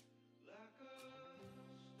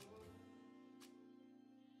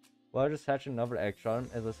 Well, I just hatched another egg charm,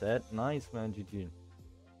 as I said. Nice, man, GG.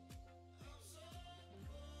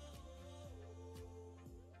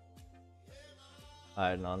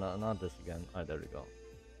 Alright, no, not this again. Alright, there we go.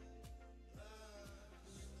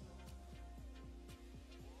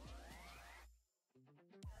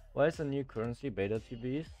 Why is a new currency beta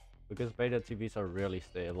TVs? Because beta TVs are really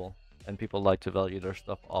stable, and people like to value their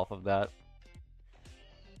stuff off of that.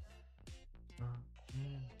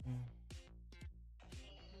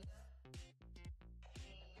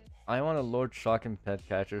 I want a Lord Shock and Pet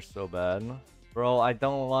Catcher so bad. Bro, I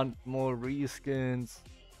don't want more reskins.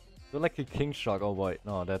 They're like a King Shock. Oh wait,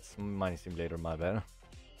 no, that's Mining Simulator, my bad.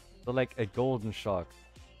 They're like a Golden Shock.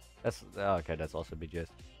 That's okay, that's also BGS.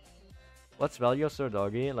 What's value of Sir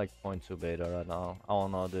Doggy? Like 0.2 beta right now. I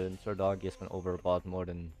don't know, dude. Sir Doggy has been overbought more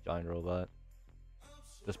than Giant Robot.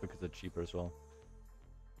 Just because it's cheaper as well.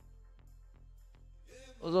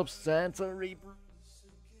 What's up, Santa Reaper?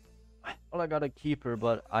 Well, I got a Keeper,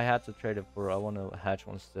 but I had to trade it for, I want to hatch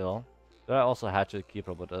one still. But I also hatched a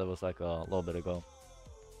Keeper, but that was like a little bit ago.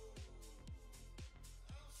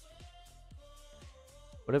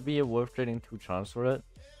 Would it be worth trading 2 charms for it?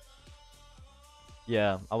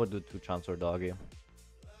 Yeah, I would do 2 charms for Doggy.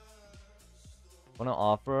 Wanna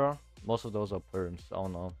offer? Most of those are perms. I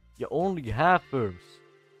don't know. You only have perms.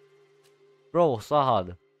 Bro,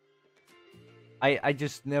 Sahad. I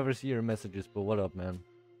just never see your messages, but what up, man?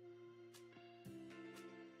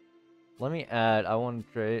 Let me add. I want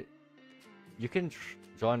to trade. You can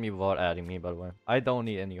join me without adding me, by the way. I don't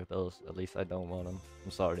need any of those. At least I don't want them.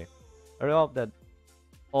 I'm sorry. I hope that.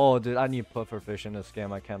 Oh, dude, I need pufferfish in this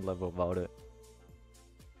game. I can't live without it.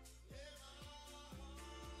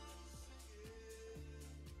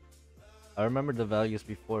 I remember the values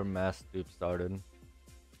before mass dupe started.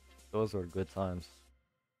 Those were good times.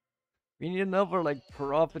 We need another like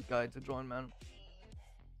profit guy to join, man.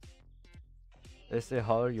 They say,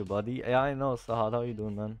 how are you, buddy? Yeah, I know, Sahad. How you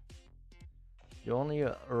doing, man? You only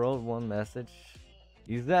wrote 1 message.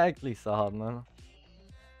 Exactly, Sahad, man.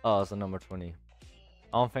 Oh, it's a number 20.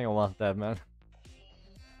 I don't think I want that, man.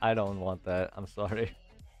 I don't want that. I'm sorry.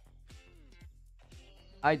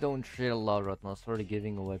 I don't trade a lot right now. Sorry,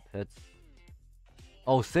 giving away pets.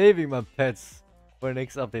 Oh, saving my pets for the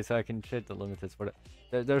next update so I can trade the limiteds for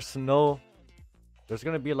that. There's no... There's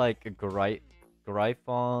gonna be like a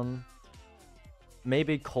Gryphon.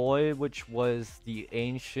 Maybe Koi, which was the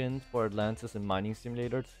ancient for Atlantis and Mining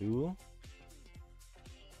Simulator 2.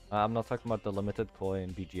 I'm not talking about the limited Koi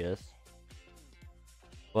in BGS.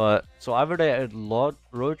 But, so either they add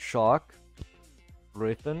Road Shock,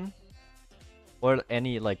 Griffin, or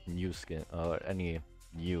any like new skin, or any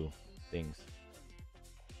new things.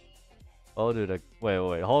 Oh dude,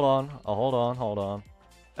 wait, hold on. Oh, hold on.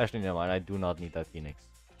 Actually, never mind. I do not need that Phoenix.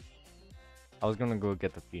 I was gonna go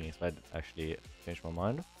get the Phoenix, but I actually changed my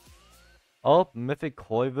mind. Oh, Mythic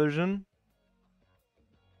Koi version.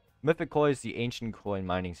 Mythic Koi is the ancient coin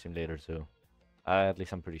mining simulator too. At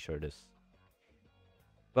least I'm pretty sure it is.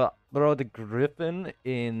 But bro, the Griffin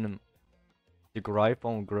in the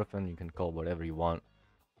Gryphon Griffin, you can call whatever you want.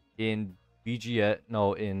 In BGS,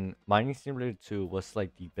 no, in Mining Simulator 2 was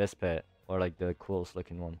like the best pet or like the coolest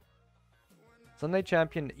looking one. Sunday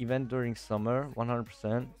Champion event during summer,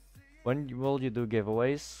 100%. When will you do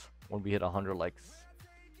giveaways? When we hit 100 likes.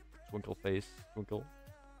 Twinkle face, twinkle.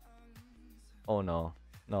 Oh no,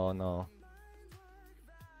 no, no.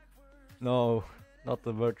 No, not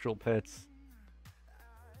the virtual pets.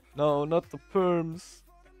 No, not the perms.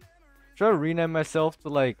 Should I rename myself to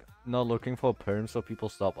like not looking for perms so people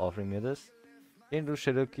stop offering me this? Can you do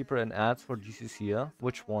Shadow Keeper and ads for GCC? Yeah?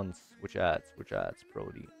 Which ones? Which ads? Which ads,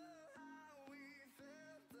 Brody?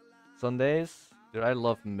 Sundays? Dude, I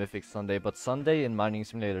love Mythic Sunday, but Sunday in Mining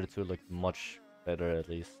Simulator 2 looked much better at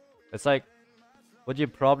least. It's like what you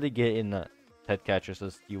probably get in Pet Catchers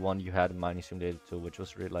is the one you had in Mining Simulator 2, which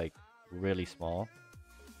was really small.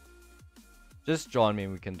 Just join me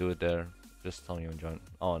and we can do it there. Just tell me and join.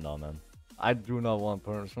 Oh no, man. I do not want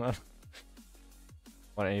perms, man.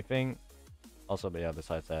 Want anything? Also, but yeah,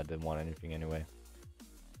 besides that, I didn't want anything anyway.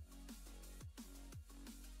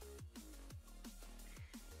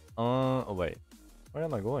 Oh wait. Where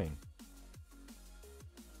am I going?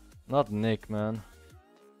 Not Nick, man.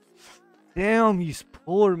 Damn, he's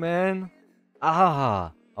poor, man.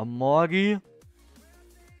 Ah, a Moggy?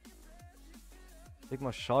 Take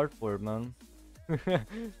my shard for it, man.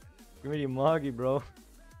 Give me the Moggy, bro.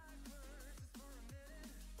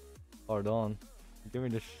 Pardon. Give me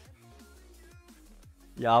the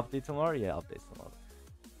yeah, update tomorrow? Yeah, update tomorrow.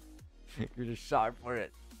 Give me the shard for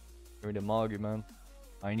it. Give me the Moggy, man.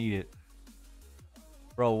 I need it.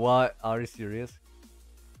 Bro, what? Are you serious?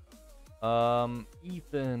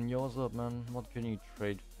 Ethan, yo, what's up, man? What can you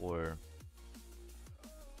trade for?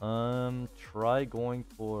 Try going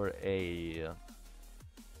for a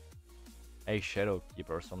Shadow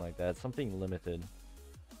Keeper or something like that. Something limited.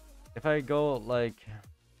 If I go like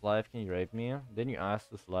live, can you rape me? Didn't you ask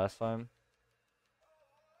this last time?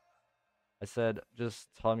 I said just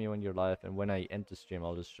tell me when you're live, and when I end the stream,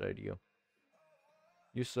 I'll just trade you.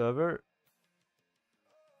 You server?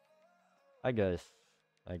 I guess.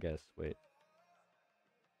 Wait.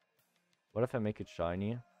 What if I make it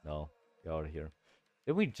shiny? No. Get out of here.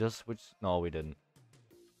 Did we just switch? No, we didn't.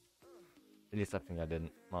 At least I think I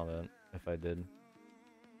didn't. My bad. If I did.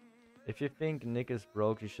 If you think Nick is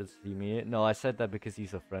broke, you should see me. No, I said that because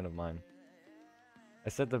he's a friend of mine. I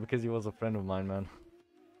said that because he was a friend of mine, man.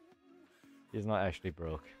 He's not actually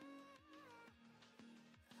broke.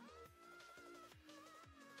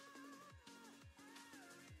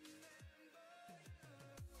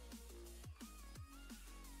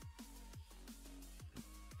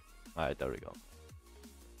 Alright, there we go.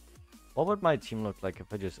 What would my team look like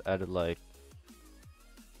if I just added like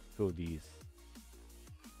 2 of these?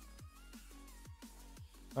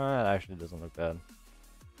 That actually doesn't look bad.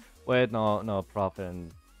 Wait, no, Prophet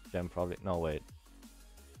and Gem probably. No, wait.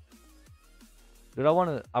 Dude, I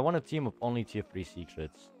want a team of only tier 3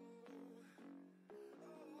 secrets.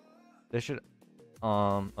 They should.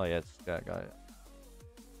 Oh yeah, it's that guy.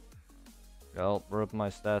 Well, rip my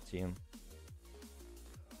stat team.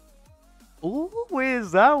 Ooh,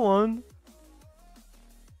 where's that one?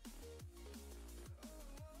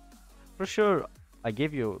 For sure, I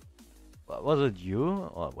gave you. Was it you?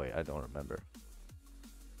 Oh wait, I don't remember.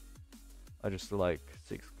 I just like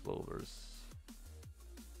 6 clovers.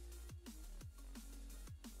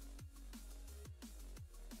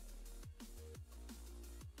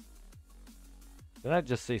 Did I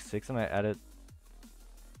just say 6 and I added?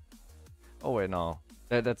 Oh wait, no.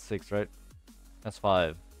 That's 6, right? That's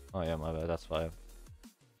 5. Oh yeah, my bad. That's 5.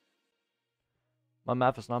 My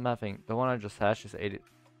math is not mathing. The one I just hashed is 80.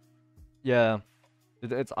 Yeah,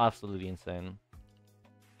 it's absolutely insane.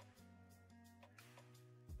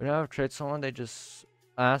 Whenever I trade someone, they just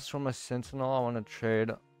ask for my Sentinel. I want to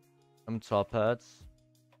trade top hats.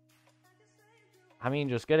 I mean,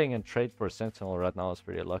 just getting a trade for a Sentinel right now is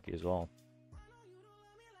pretty lucky as well.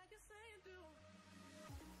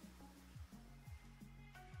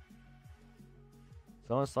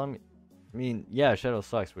 Someone's telling me. I mean, yeah, Shadow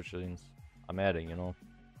sucks, which means I'm adding, you know.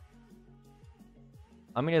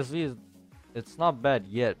 I mean, at least it's not bad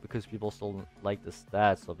yet because people still like the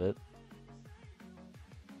stats of it.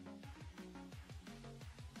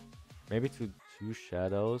 Maybe to 2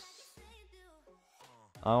 shadows.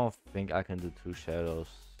 I don't think I can do 2 shadows.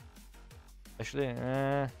 Actually,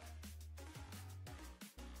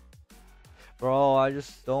 bro, I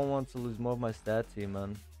just don't want to lose more of my stat team,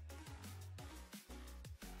 man.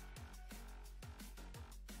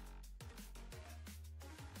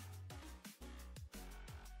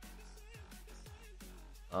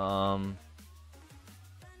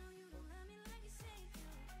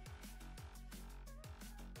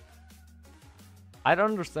 I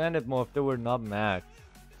don't understand it more if they were not max.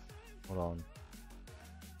 Hold on.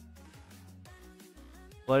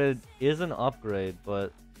 But it is an upgrade,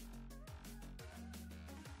 but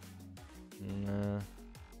nah.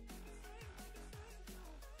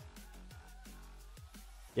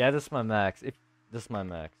 Yeah, this is my max. If this is my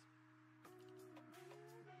max.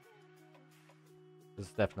 This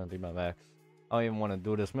is definitely my max. I don't even want to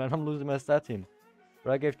do this, man. I'm losing my stat team.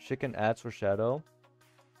 But I gave chicken ads for Shadow.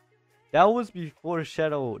 That was before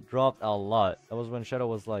Shadow dropped a lot. That was when Shadow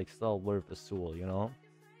was like still worth a soul, you know?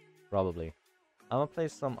 Probably. I'm gonna play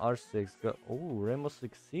some R6. Oh, Rainbow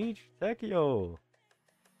Six Siege? Tekio!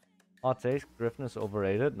 Hot takes, Griffin is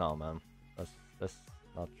overrated? No, man. That's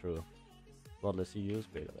not true. Bloodless you use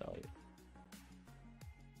beta value.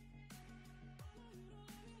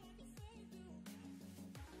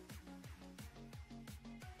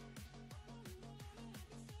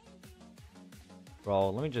 Bro,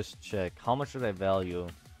 let me just check. How much should I value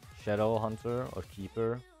Shadow Hunter or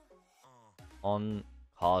Keeper on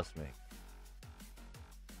Cosmic?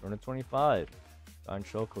 225. Darn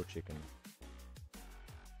Choco Chicken.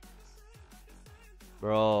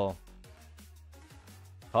 Bro.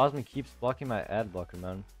 Cosmic keeps blocking my ad blocker,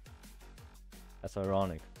 man. That's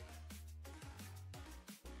ironic.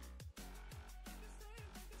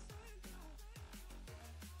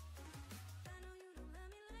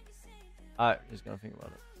 Alright, just gonna think about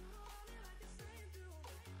it.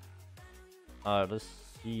 Alright, let's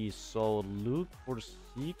see. So, Luke for the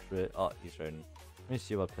secret. Oh, he's right. Let me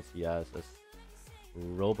see what pets he has as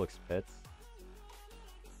Robux pets.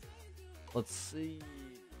 Let's see.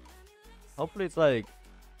 Hopefully it's like...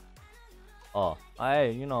 Oh,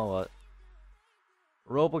 you know what?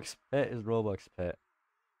 Robux pet is Robux pet.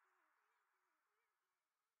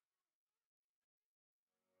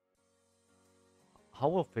 How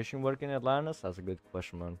will fishing work in Atlantis? That's a good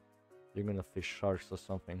question, man. You're gonna fish sharks or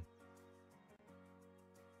something.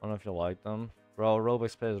 I don't know if you like them. Bro,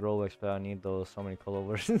 Robux pet is Robux pet. I need those. So many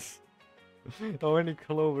clovers. So many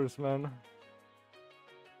clovers, man.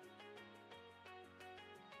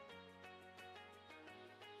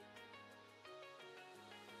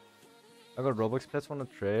 I got Robux pets want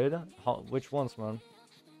to trade. Which ones, man?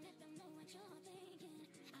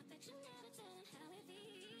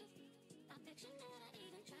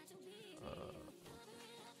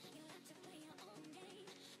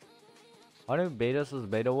 How many betas is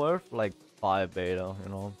beta worth? Like 5 beta, you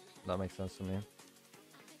know? That makes sense to me.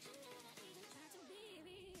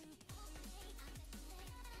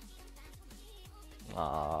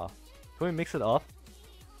 Can we mix it up?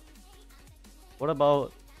 What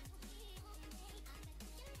about...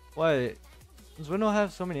 Why? Does Window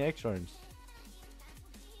have so many egg charms?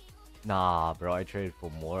 Nah, bro, I traded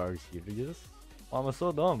for more. Are you serious? Oh, I'm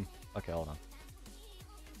so dumb. Okay, hold on.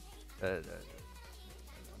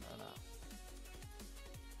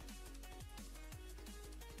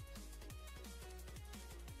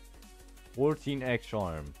 14 egg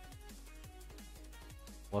charm.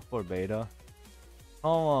 What for beta?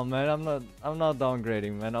 Come on, man. I'm not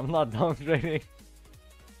downgrading, man. I'm not downgrading.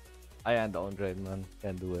 I am downgrading, man.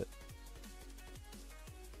 Can't do it.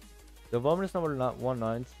 The bonus number not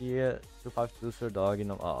 190. 252 Sir Dog. You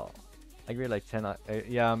know. Oh, I agree. Like 10.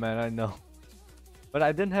 Yeah, man. I know. But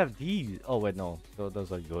I didn't have these. Oh wait, no. So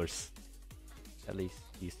those are yours. At least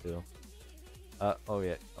these two. Oh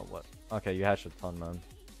yeah. Oh what? Okay, you hatched a ton, man.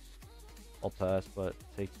 I'll pass, but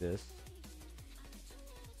take this.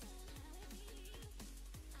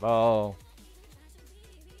 Oh.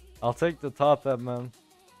 I'll take the top up, man.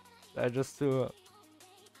 Just to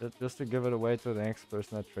give it away to the next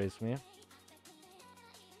person that trades me.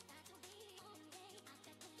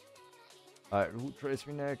 Alright, who trades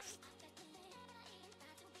me next?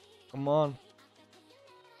 Come on.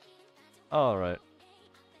 Alright.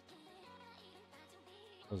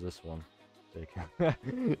 What's this one?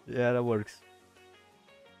 Yeah, that works.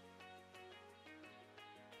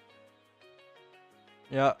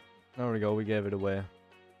 Yeah, there we go. We gave it away.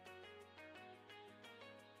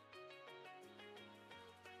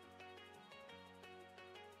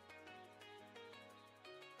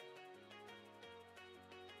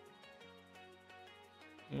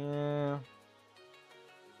 Yeah.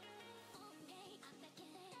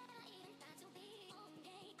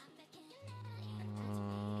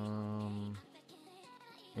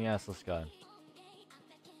 me ask this guy.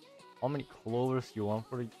 How many clovers do you want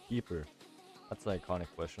for the keeper? That's an iconic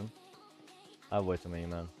question. I have way too many,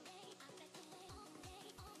 man.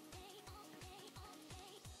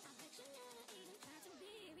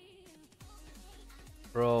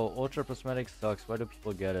 Bro, Ultra Prismatic sucks. Why do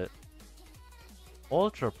people get it?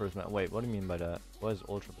 Ultra Prismatic? Wait, what do you mean by that? What is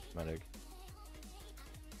Ultra Prismatic?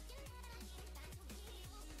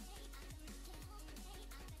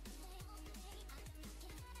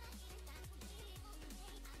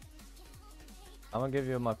 I'm gonna give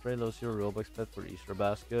you my free little zero Robux pet for Easter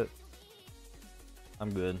basket.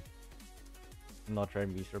 I'm good. I'm not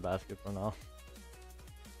trying Easter basket for now.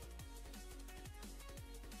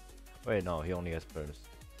 Wait, no, he only has pairs.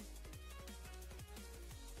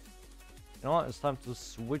 You know what? It's time to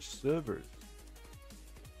switch servers.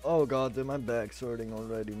 Oh god, dude, my back's hurting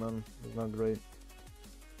already, man. It's not great.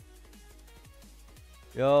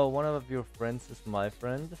 Yo, one of your friends is my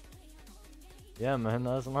friend. Yeah, man,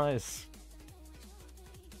 that's nice.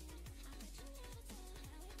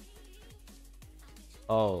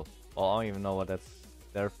 Oh, well, I don't even know what that's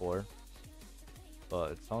there for.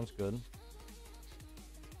 But it sounds good.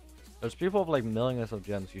 There's people with like millions of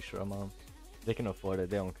gems, you sure, man. They can afford it,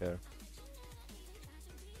 they don't care.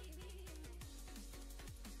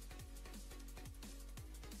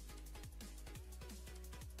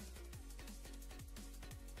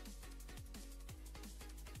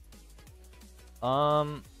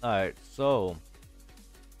 Alright, so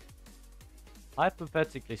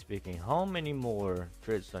hypothetically speaking, how many more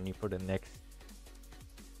trades do I need for the next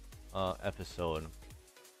episode?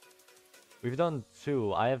 We've done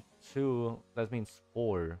 2. I have 2. That means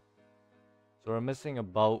 4. So we're missing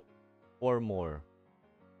about 4 more.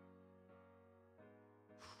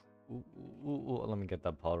 Ooh, let me get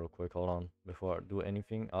that pot real quick. Hold on. Before I do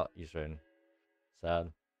anything. Ah, he's in.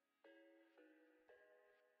 Sad.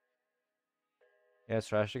 Yeah, it's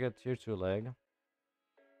trash to get tier 2 leg.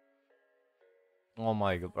 Oh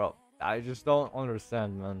my god, bro. I just don't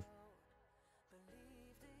understand, man.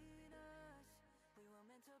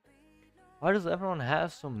 Why does everyone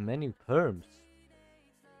have so many perms?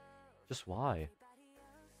 Just why?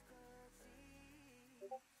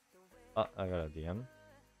 I got a DM.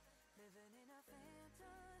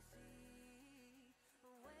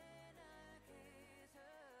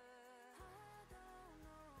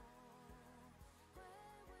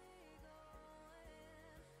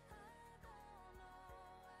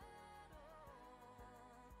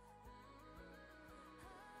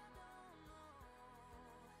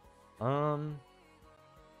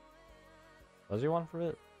 Does he want for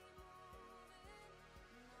it?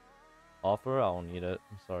 Offer? I don't need it.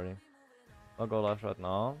 I'm sorry. I'll go left right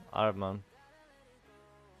now. Alright, man.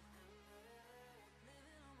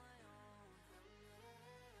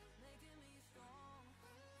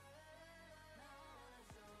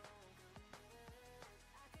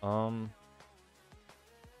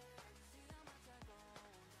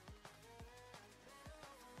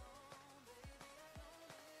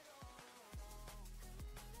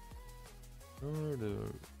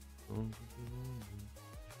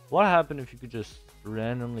 What happened if you could just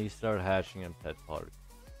randomly start hatching in Pet Park?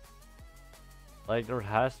 Like, there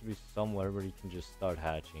has to be somewhere where you can just start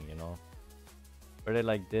hatching, you know? Where they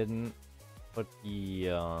like didn't put the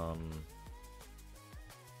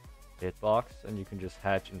hitbox and you can just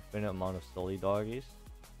hatch infinite amount of silly doggies.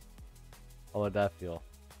 How would that feel?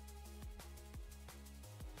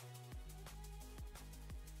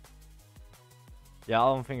 Yeah, I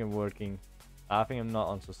don't think it's working. I think I'm not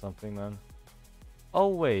onto something, man. Oh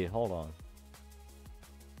wait, hold on.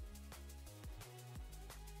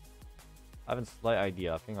 I have a slight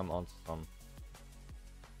idea. I think I'm onto some.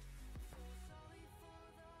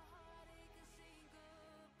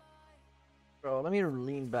 Bro, let me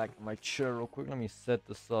lean back in my chair real quick. Let me set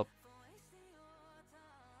this up.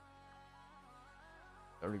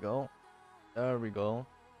 There we go. There we go.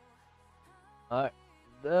 Alright.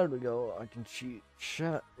 There we go. I can cheat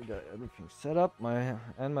chat. We got everything set up. My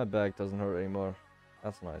back doesn't hurt anymore.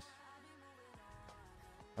 That's nice.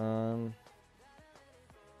 I'm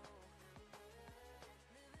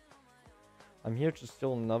here to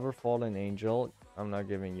steal another fallen angel. I'm not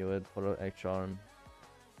giving you it for the X charm.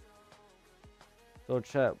 So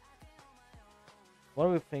chat, what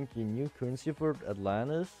are we thinking? New currency for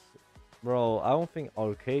Atlantis? Bro, I don't think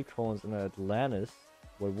arcade coins in Atlantis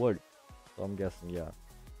would work. So I'm guessing yeah.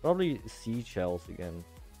 Probably seashells again.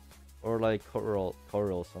 Or like coral,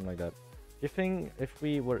 something like that. Do you think if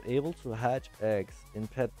we were able to hatch eggs in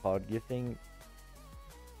Pet Pod, do you think...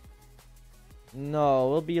 No, it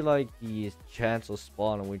will be like the chance of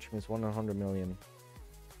spawn, which means 100 million.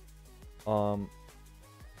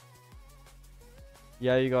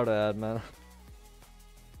 Yeah, you gotta add, man.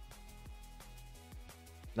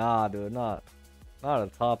 Nah, dude, not a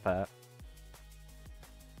top hat.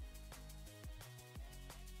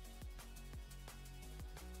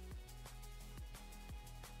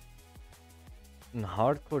 In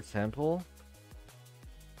hardcore temple?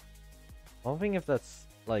 I don't think if that's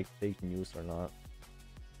like fake news or not.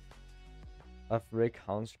 If Rick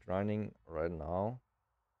Hound's grinding right now.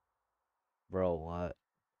 Bro, what?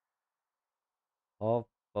 How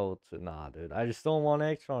about nah, dude. I just don't want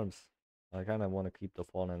X charms. I kinda wanna keep the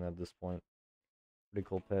fallen at this point. Pretty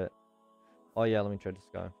cool pet. Oh yeah, let me try this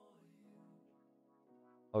guy.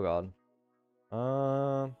 Oh god.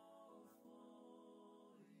 Alright,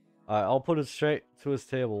 I'll put it straight to his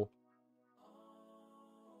table.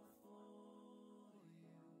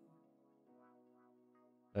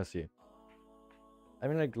 Let's see. I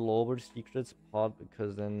mean, like global secrets pod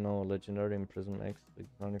because then no legendary and prism X like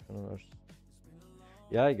 90 rush.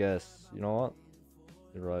 Yeah, I guess. You know what?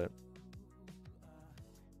 You're right.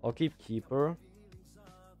 I'll keep keeper.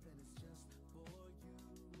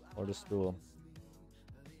 Or just do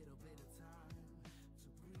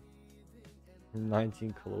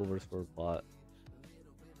 19 clovers for a pot.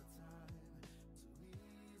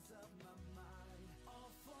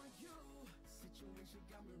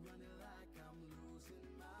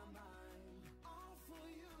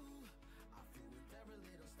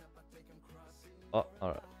 Oh,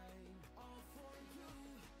 alright.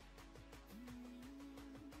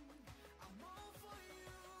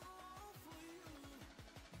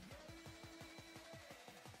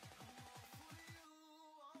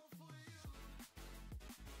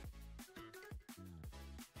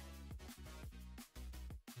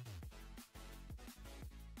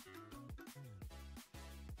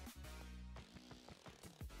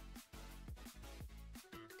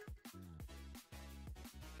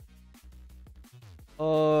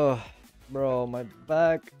 Oh, bro, my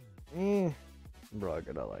back. Bro, I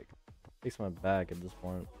gotta like fix my back at this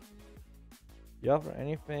point. You offer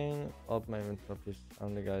anything? Up my inventory, please.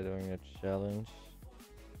 I'm the guy doing a challenge.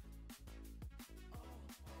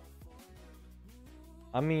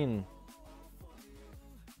 I mean,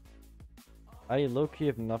 I low-key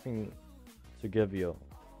have nothing to give you,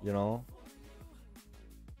 you know?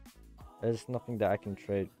 There's nothing that I can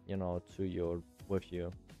trade, you know, to you or with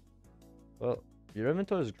you. Well, your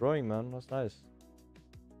inventory is growing, man. That's nice.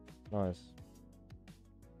 Nice.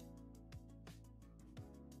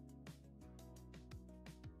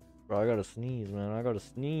 Bro, I gotta sneeze, man. I gotta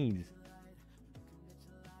sneeze.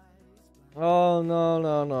 Oh, no,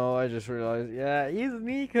 no, no. I just realized. Yeah, he's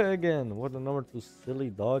Nika again. What the number 2 silly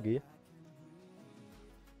doggy.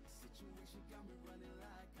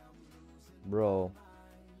 Bro.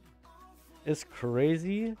 It's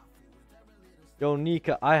crazy. Yo,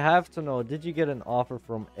 Nika, I have to know. Did you get an offer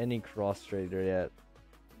from any cross trader yet?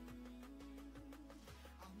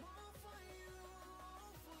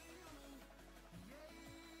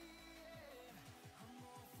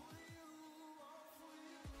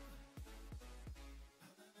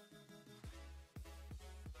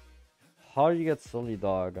 How do you get silly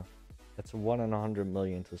dog? It's 1 in 100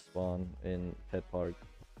 million to spawn in Pet Park.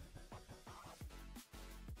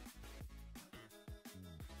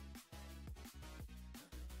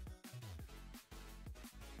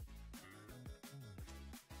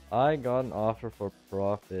 I got an offer for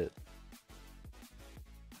profit.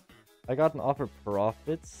 I got an offer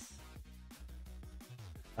profits.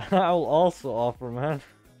 I will also offer, man.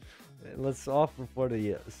 Let's offer for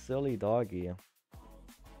the silly doggy.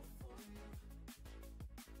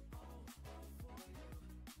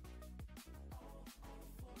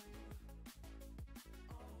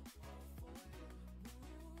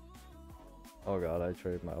 Oh god, I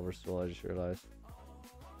traded my overstool, I just realized.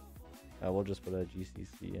 Yeah, we'll just put that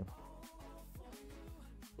GCC.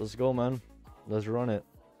 Let's go, man. Let's run it.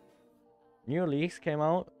 New leaks came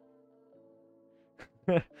out.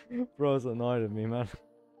 Bro's annoyed at me, man.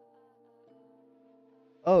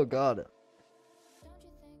 Oh god.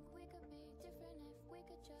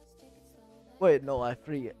 Wait, no, I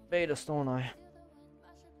forget. Beta stone I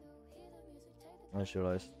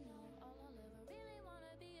realized.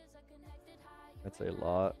 That's a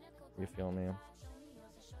lot. You feel me?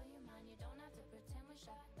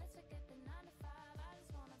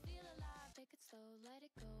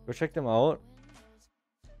 Go check them out.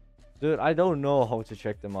 Dude, I don't know how to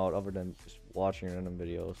check them out other than just watching random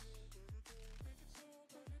videos.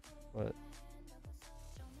 What?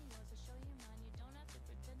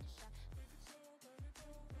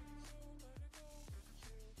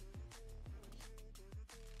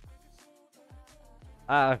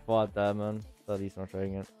 I thought that, man. Thought he's not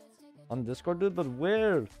trying it. On Discord, dude, but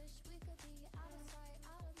where?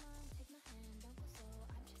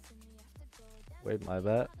 Wait, my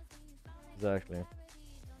bad. Exactly.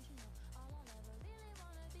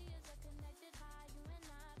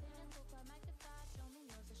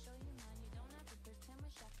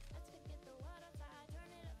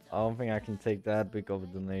 I don't think I can take that big of a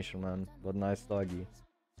donation, man. But nice doggy.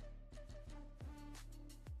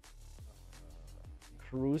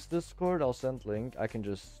 Cruise Discord, I'll send link. I can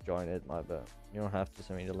just join it, my bad. You don't have to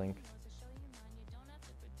send me the link.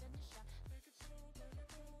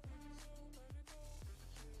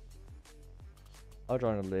 I'll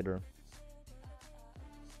join it later.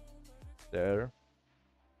 There.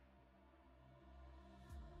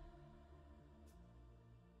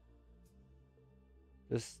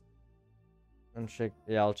 Just and check.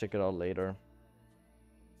 Yeah, I'll check it out later.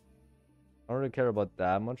 I don't really care about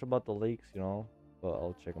that much about the leaks, you know, but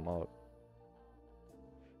I'll check them out.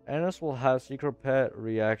 Atlantis will have secret pet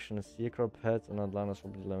reactions. Secret pets in Atlantis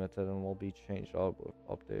will be limited and will be changed out with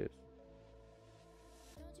updates.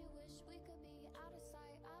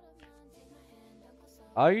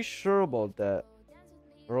 Are you sure about that?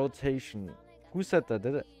 Rotation. Who said that?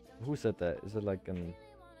 Did it? Who said that? Is it like a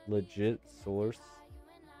legit source?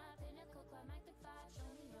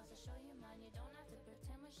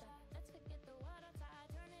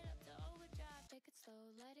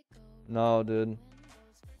 No, dude.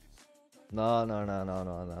 No.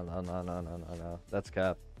 That's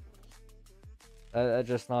cap. I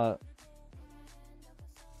just not.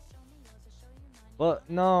 But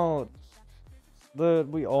no. But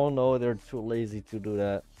we all know they're too lazy to do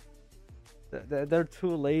that. They're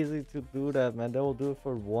too lazy to do that, man. They will do it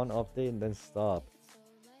for one update and then stop.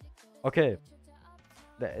 Okay.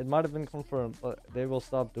 It might have been confirmed, but they will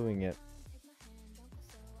stop doing it.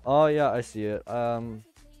 Oh yeah, I see it.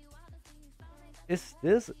 Is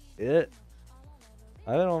this it?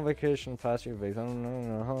 I've been on vacation past few weeks.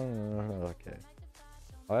 Okay.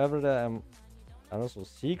 However, and also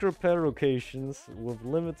secret pet locations with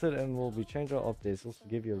limited and will be changed out updates. Also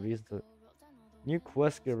give you a reason to. New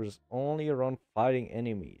quest givers only around fighting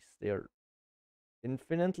enemies. They are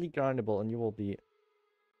infinitely grindable, and you will be.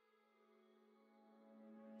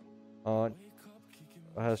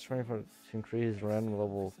 Has 24 to increase random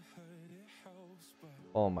level.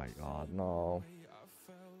 Oh my god, no.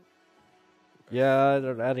 Yeah,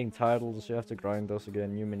 they're adding titles. You have to grind those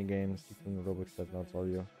again. New mini games. Secret Robux pet now tell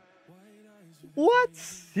you. What?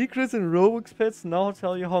 Secrets and Robux pets now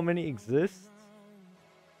tell you how many exist?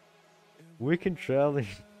 Weekend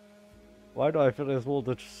challenge. Why do I feel this will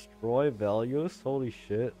destroy values? Holy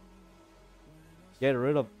shit. Get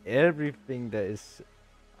rid of everything that is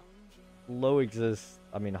low exist.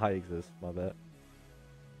 I mean high exist, my bad.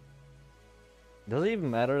 Does it even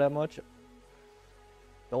matter that much?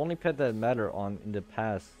 The only pet that mattered on in the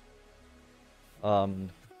past, the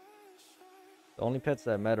only pets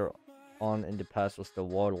that matter on in the past was the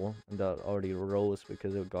waddle, and that already rose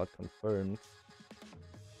because it got confirmed.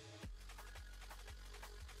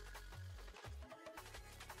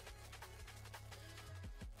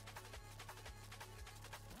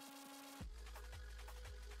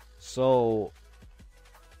 So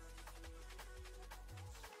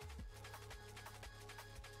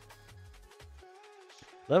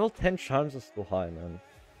level 10 charms is too high, man.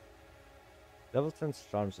 Level 10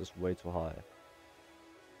 charms is way too high.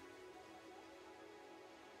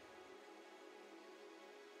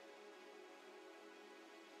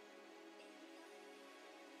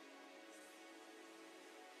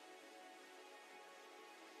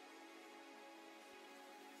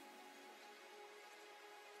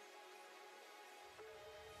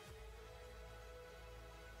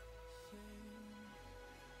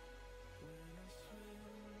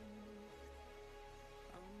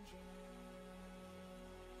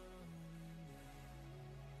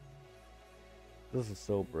 This is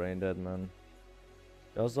so brain dead, man.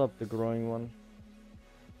 What's up, the growing one?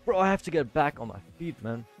 Bro, I have to get back on my feet,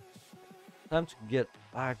 man. Time to get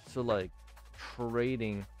back to like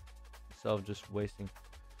trading instead of just wasting.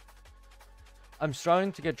 I'm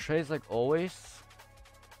starting to get trades like always.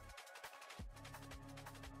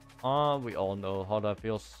 We all know how that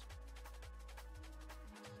feels.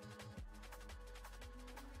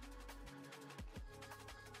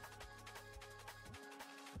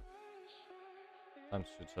 I'm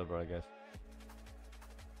switch server, I guess.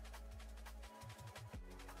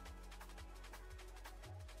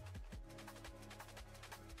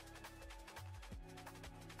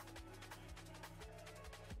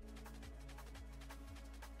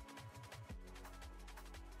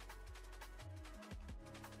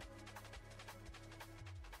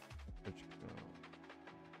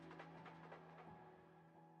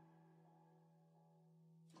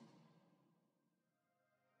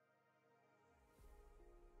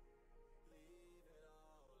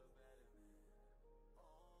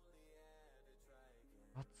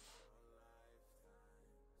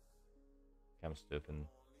 I'm stupid.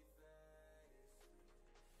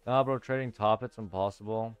 Nah, bro, trading top, it's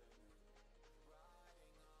impossible.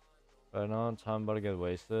 Right now, time about to get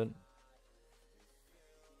wasted.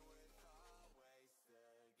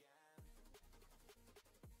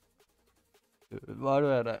 Dude,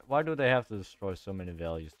 why do they have to destroy so many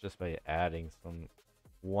values just by adding some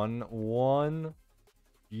one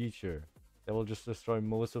feature that will just destroy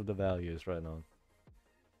most of the values right now?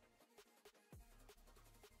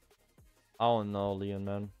 I don't know, Leon,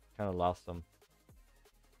 man. Kind of lost them.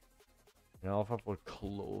 You know, Alpha for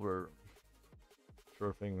Clover.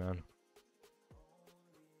 Sure thing, man.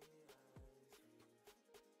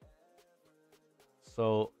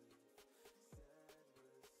 So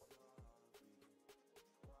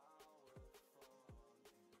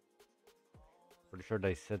pretty sure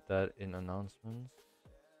they said that in announcements.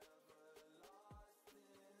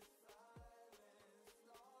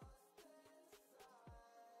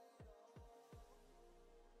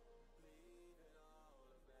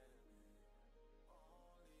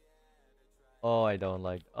 Oh, I don't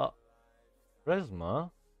like. Oh,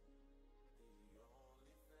 Prisma.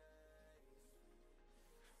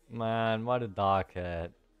 Man, why the dark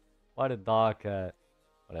hat? Why the dark hat?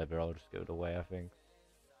 Whatever, I'll just give it away, I think.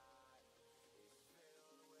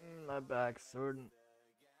 My back's hurting.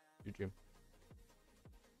 GG.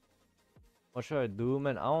 What should I do,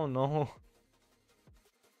 man? I don't know.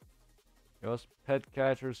 It was Pet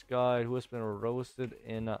Catcher's Guide who has been roasted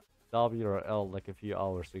in WRL like a few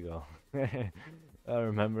hours ago. I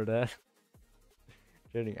remember that.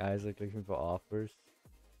 Trading Isaac looking for offers.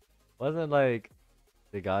 Wasn't like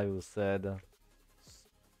the guy who said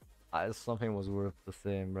something was worth the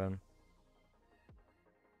same, bro.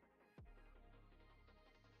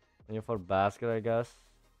 And you for basket, I guess.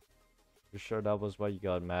 You sure that was what you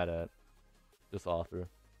got mad at? This offer.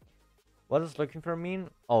 What does looking for mean?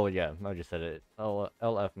 Oh yeah, I just said it.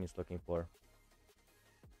 LF means looking for.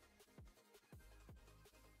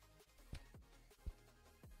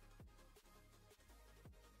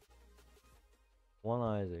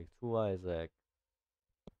 One Isaac, two Isaac.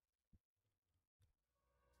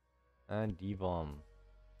 And Devom.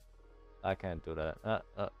 I can't do that.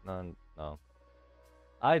 No.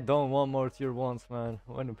 I don't want more tier 1s, man.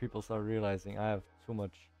 When do people start realizing I have too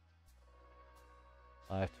much?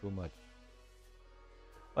 I have too much.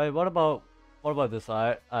 Wait, what about this?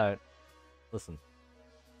 Listen.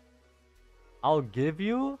 I'll give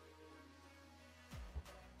you.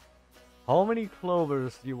 How many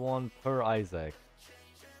clovers do you want per Isaac?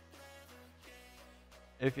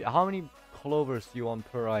 How many clovers do you want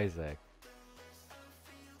per Isaac?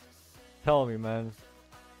 Tell me, man.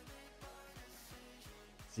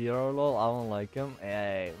 0 lol, I don't like him.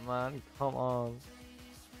 Hey, man, come on.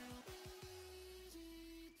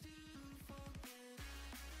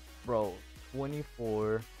 Bro,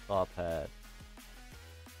 24 top hat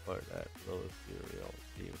for that little cereal,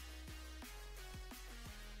 dude.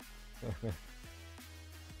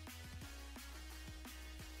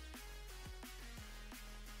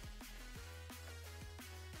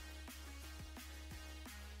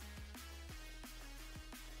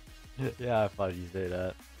 Yeah, I thought you'd say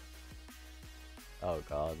that. Oh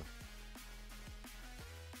god.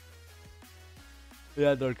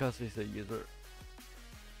 Yeah, Dorcas is a user.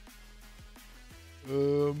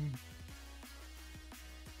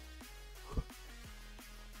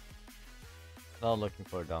 Not looking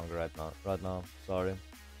for a downgrade right now. Sorry.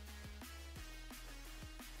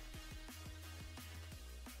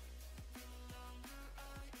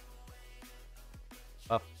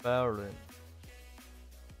 Baron.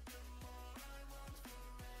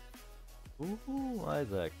 Ooh,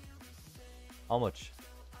 Isaac. How much?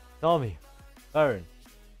 Tell me. Baron.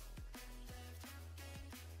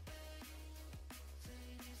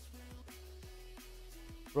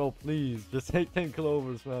 Bro, please. Just take 10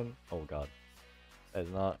 clovers, man. Oh god. That's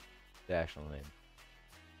not the actual name.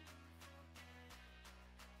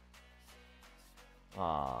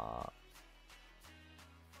 Ah.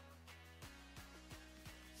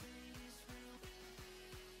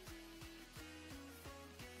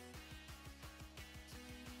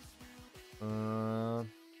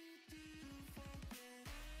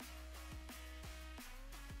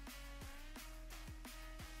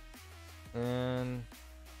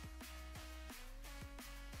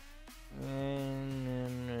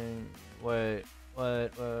 Wait.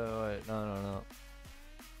 No.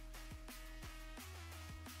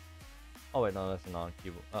 Oh wait, no, that's a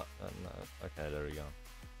non-keyboard. Oh, no. Okay, there we go.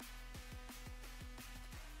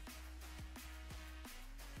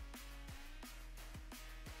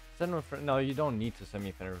 Send a friend. No, you don't need to send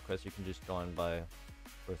me a friend request. You can just join by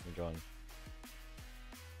person join.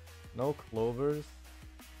 No clovers?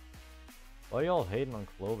 Why y'all hating on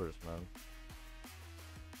clovers, man?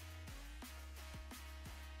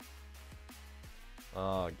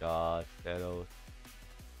 Oh god, shadows.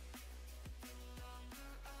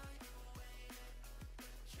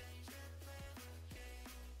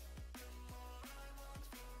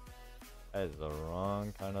 That is the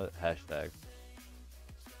wrong kind of hashtag.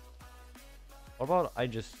 What about I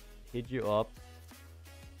just hit you up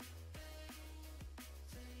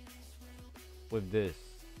with this?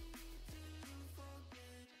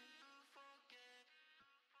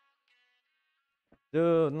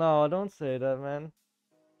 Dude, no, don't say that, man.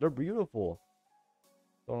 They're beautiful.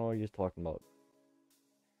 Don't know what you're talking about.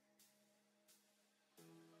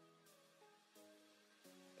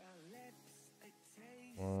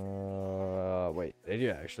 Wait, did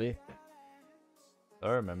you actually? Do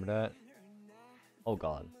I remember that? Oh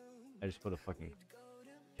god. I just put a fucking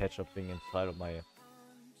ketchup thing inside of my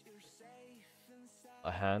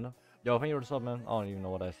hand. Yo, thank you for the sub, man. I don't even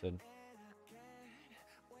know what I said.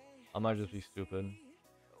 I might just be stupid.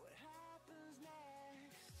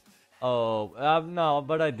 Oh, no,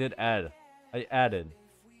 but I did add. I added.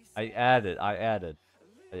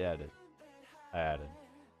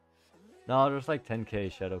 No, there's like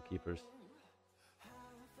 10k Shadow Keepers.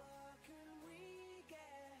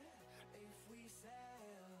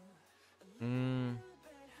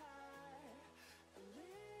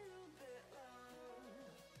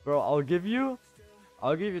 Bro, I'll give you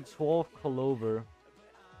 12 clover.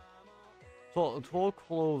 12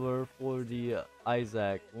 clover for the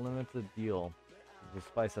Isaac limited deal. To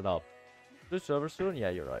spice it up. This server soon? Yeah,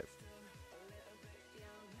 you're right.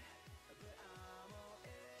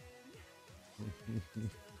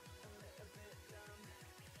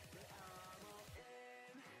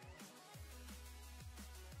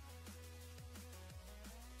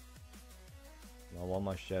 I want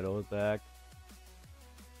my shadows back.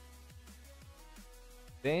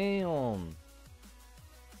 Damn.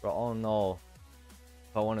 Bro, oh no.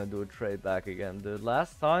 If I want to do a trade back again. The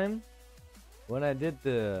last time when I did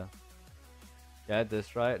the... Yeah,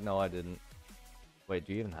 this right? No, I didn't. Wait,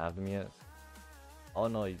 do you even have them yet? Oh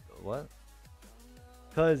no, what?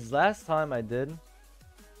 Because last time I did,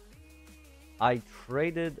 I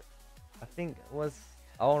traded, I think it was,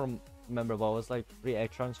 I don't remember, but it was like 3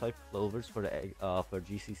 extra and 5 clovers for the for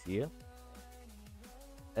GCC.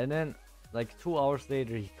 And then like 2 hours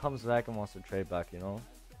later, he comes back and wants to trade back, you know?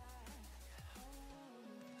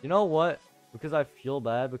 You know what? Because I feel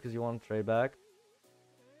bad because you want to trade back,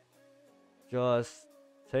 just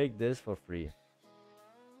take this for free.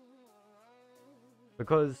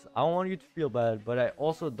 Because I don't want you to feel bad, but I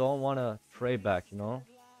also don't want to trade back, you know?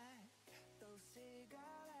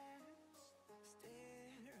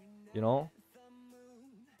 You know?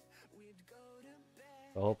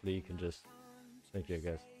 So hopefully you can just thank you, I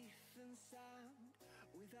guess.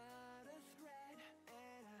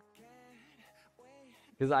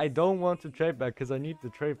 Because I don't want to trade back because I need to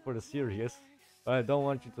trade for the series. But I don't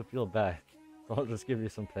want you to feel bad. So I'll just give you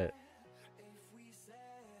some pet.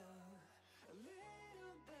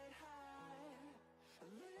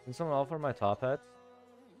 Can someone offer my top hats?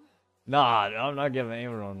 Nah, I'm not giving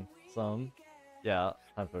anyone some. Yeah,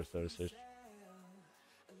 time for a soda switch.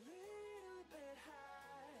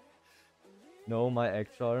 No, my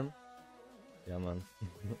X charm. Yeah, man.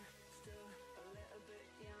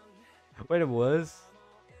 Wait, it was?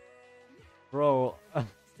 Bro, I'm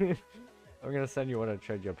gonna send you what I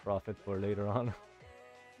trade your profit for later on.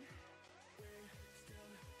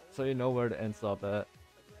 So you know where it ends up at.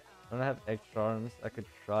 I don't have X charms. I could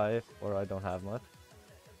try, or I don't have much.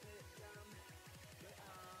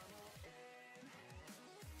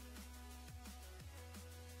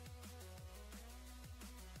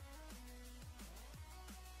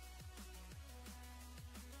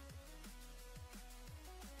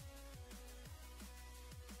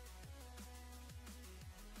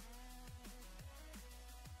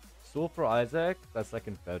 So for Isaac, that's like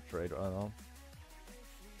in Fed trade, I don't know.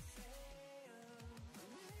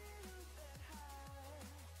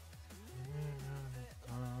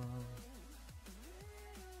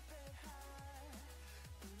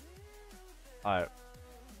 Alright.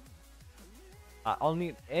 I'll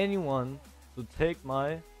need anyone to take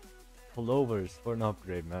my clovers for an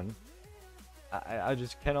upgrade, man. I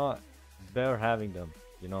just cannot bear having them,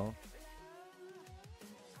 you know?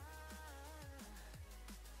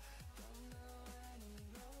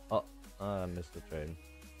 Oh, I missed the trade.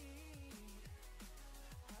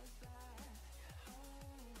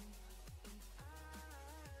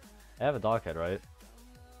 I have a dog head, right?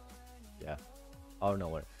 Yeah. Oh, no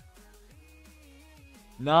way.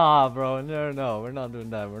 Nah, bro. No. We're not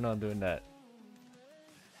doing that. We're not doing that.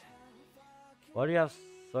 Why do you have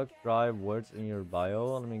suck dry words in your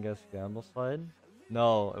bio? Let me guess, gamble side?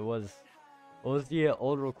 No, it was the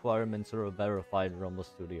old requirements for a verified Rumble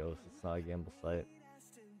Studios. It's not a gamble site.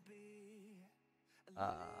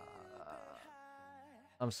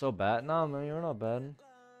 I'm so bad. Nah, man, you're not bad.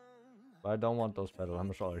 But I don't want those pedals.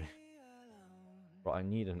 I'm sorry. Bro, I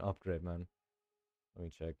need an upgrade, man. Let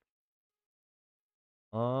me check.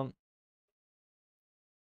 Alright,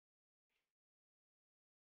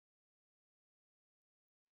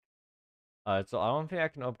 so I don't think I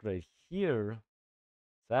can upgrade here,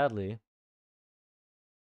 sadly.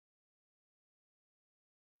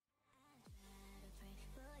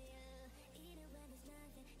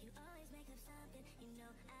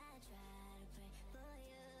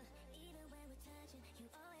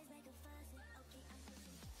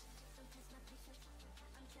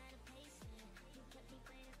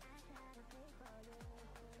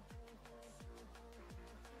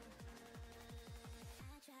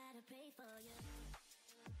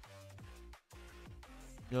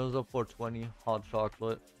 Yours up for 20 hot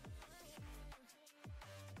chocolate.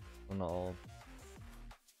 Oh, no.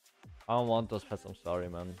 I don't want those pets, I'm sorry,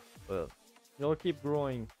 man. But they'll keep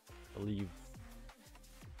growing, I believe.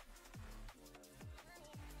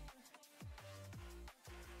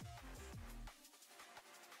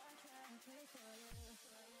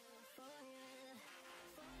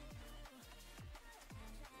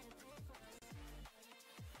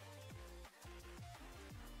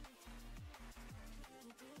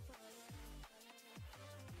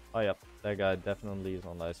 Oh, yep. That guy definitely is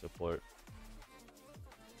on life support.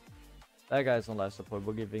 That guy's on life support.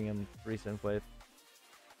 We're giving him free synthwave.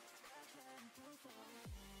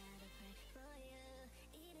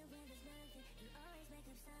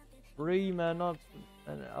 Free, man, not.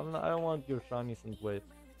 I don't want your shiny synthwave.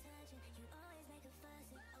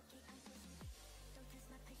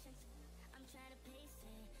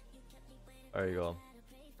 There you go.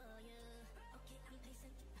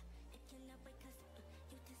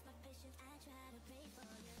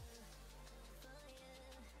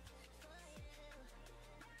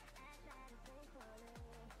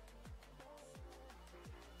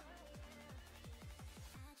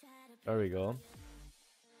 There we go.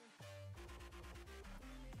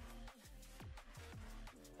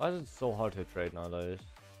 Why is it so hard to trade nowadays?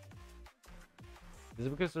 Is it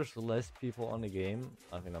because there's less people on the game?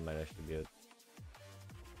 I think that might actually be it.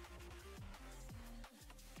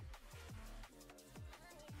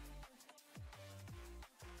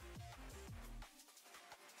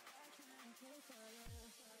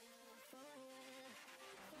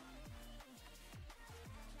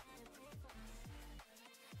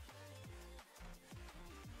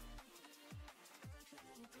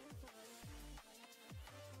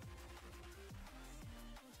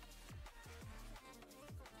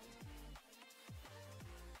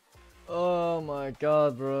 Oh my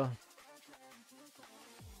god, bro.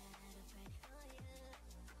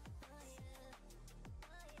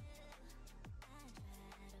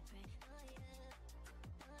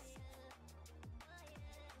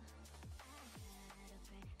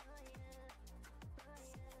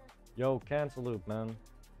 Yo, cancel loop, man.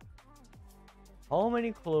 How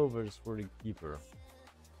many clovers for the keeper?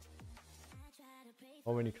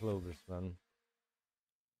 How many clovers, man?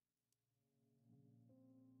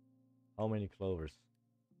 How many clovers?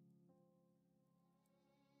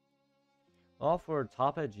 Oh, for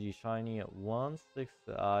top edgy shiny at 1/6,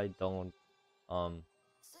 I don't.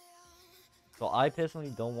 So I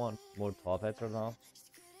personally don't want more top hats right now.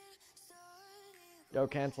 Yo,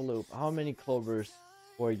 cancel loop. How many clovers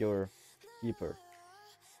for your keeper?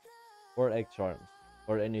 Or egg charms?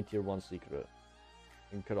 Or any tier 1 secret?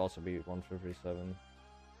 It could also be 137.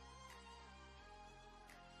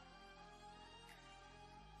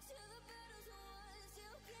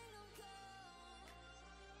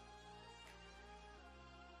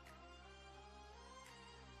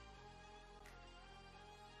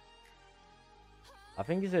 I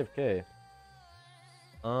think he's AFK.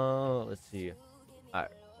 Let's see. Alright.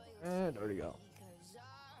 And there we go.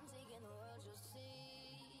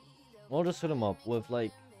 We'll just hit him up with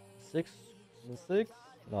like 6?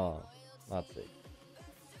 No, not 6.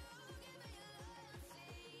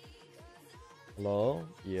 Hello?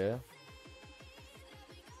 Yeah.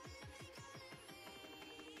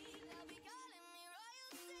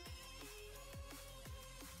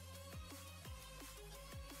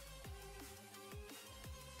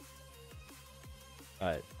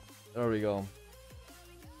 Alright. There we go.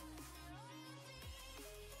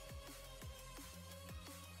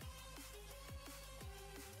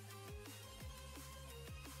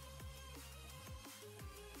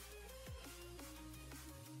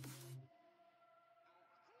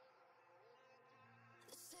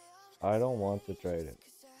 I don't want to trade it.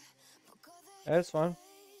 It's fine.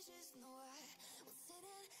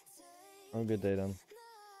 Have a good day then,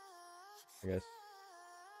 I guess.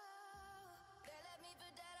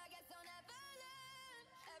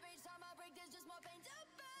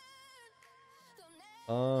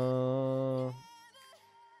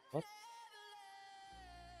 What?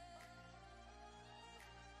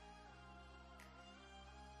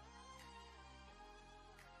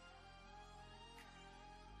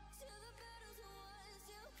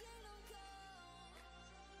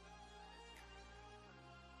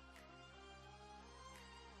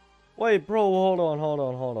 Wait, bro,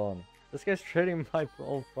 hold on. This guy's trading my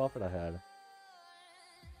old profit I had.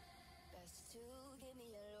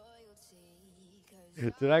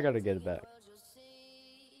 Dude, I gotta get it back.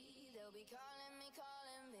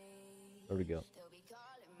 There we go.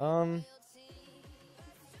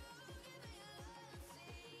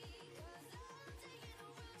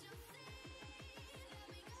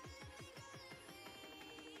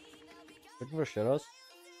 Looking for shadows.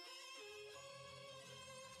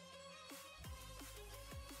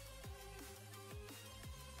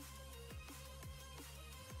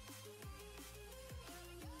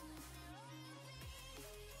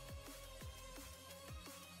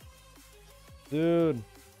 Dude.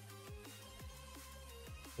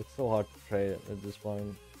 It's so hard to trade at this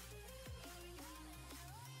point.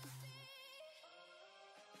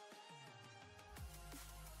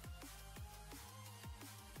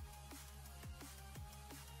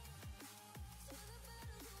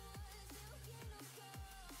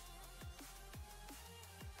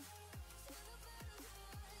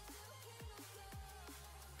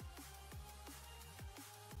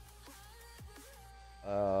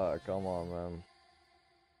 Come on, man.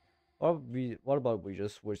 What about we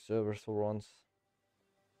just switch servers for once?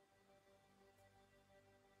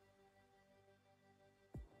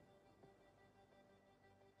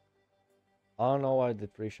 I don't know why I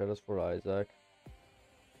did 3 shadows for Isaac.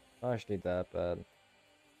 Not actually that bad.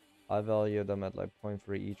 I value them at like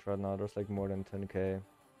 0.3 each right now. There's like more than 10k.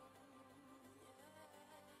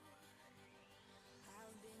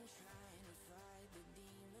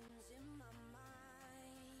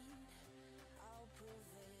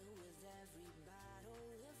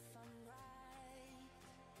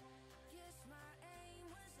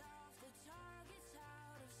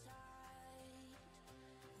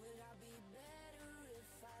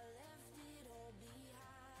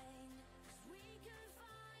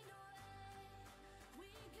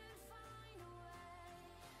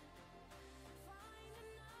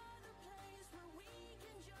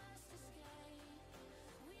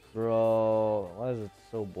 Bro, why is it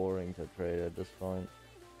so boring to trade at this point?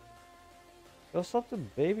 Yo,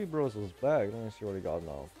 something Baby Bros was back. Let me see what he got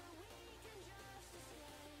now.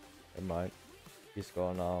 It might. He's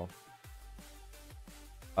gone now.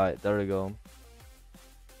 Alright, there we go.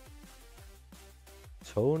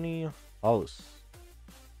 Tony House.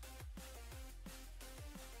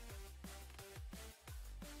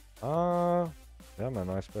 Yeah, man,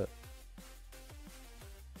 nice bet.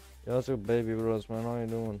 Yeah, that's a Baby Bros, man. How you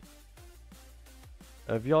doing?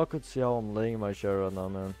 If y'all could see how I'm laying my share right now,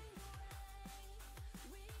 man.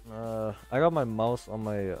 I got my mouse on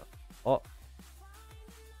my. You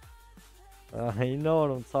know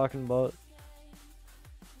what I'm talking about.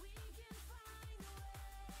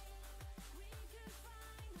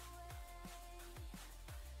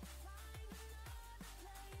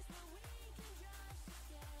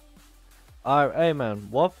 Alright, hey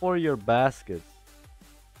man, what for your baskets?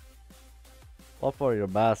 What for your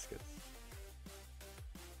baskets?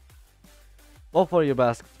 What for your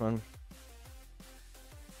baskets, man?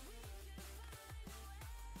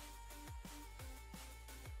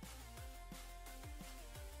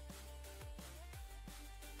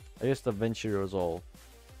 I used to Vinci Resolve.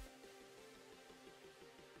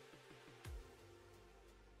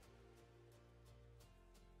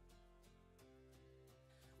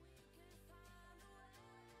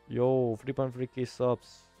 Yo, 3.3k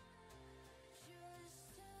subs.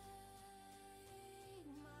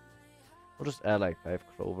 We'll just add like 5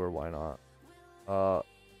 clover, why not?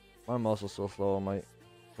 My mouse is so slow on my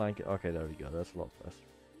flank. Okay, there we go. That's a lot faster.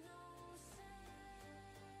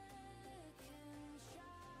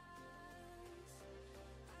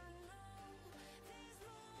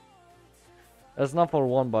 That's not for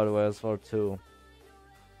 1, by the way, it's for 2.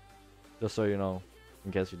 Just so you know,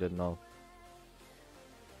 in case you didn't know.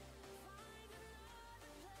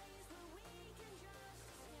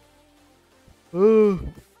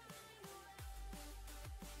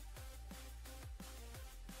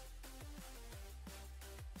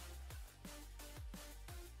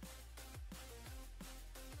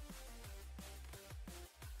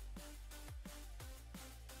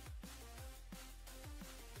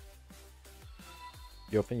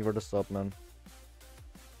 Yo, thank you for the sub, man.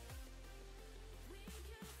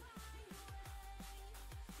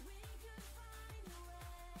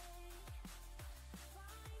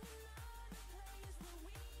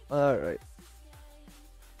 Alright.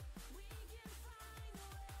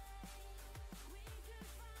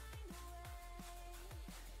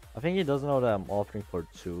 I think he doesn't know that I'm offering for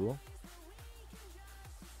 2.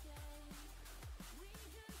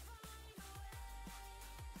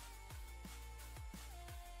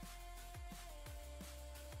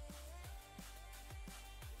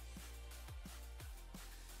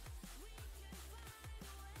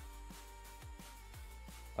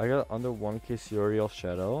 I got under 1k Serial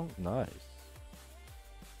Shadow. Nice.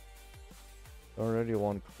 Already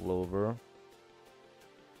 1 Clover.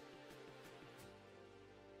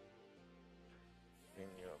 In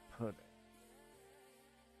your pudding.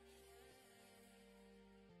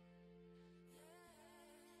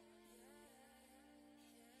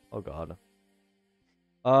 Oh god.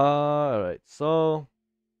 Alright, so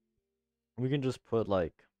we can just put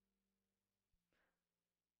like,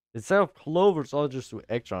 instead of clovers, I'll just do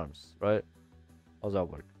egg charms, right? How's that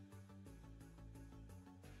work?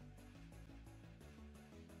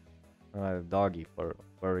 Doggy for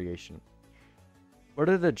variation. Where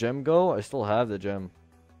did the gem go? I still have the gem.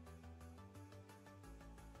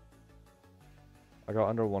 I got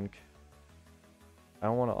under 1k. I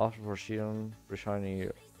don't want to offer for Shion, for shiny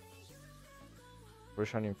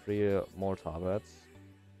free more tablets.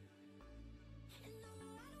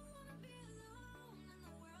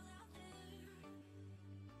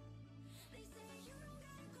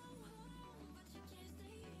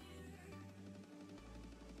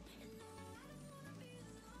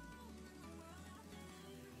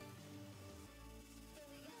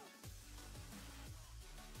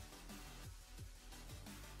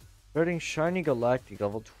 Getting shiny Galactic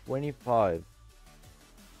level 25.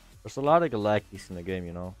 There's a lot of Galactics in the game,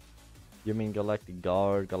 you know. You mean Galactic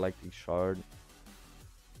Guard, Galactic Shard,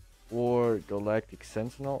 or Galactic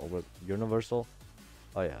Sentinel, or Universal?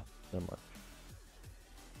 Oh yeah, never mind.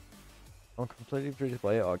 I'm completely free to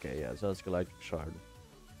play. Okay, yeah, so it's Galactic Shard.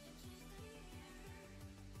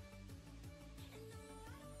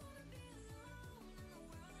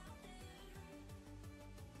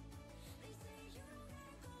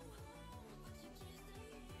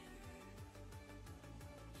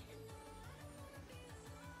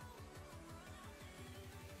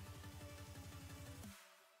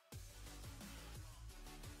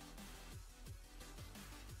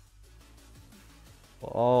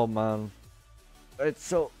 Oh man, it's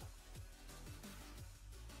so.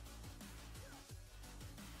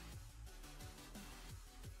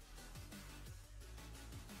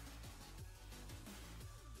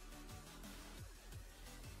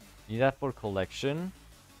 Need that for collection?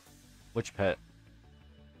 Which pet?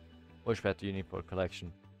 Which pet do you need for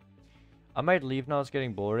collection? I might leave now, it's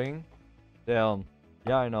getting boring. Damn.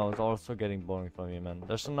 Yeah, I know, it's also getting boring for me, man.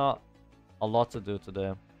 There's not a lot to do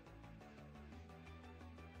today.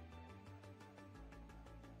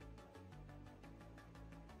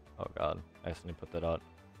 Oh god, I accidentally put that out.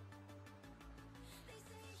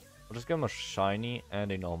 I'll just give him a shiny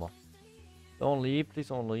and a normal. Don't leave, please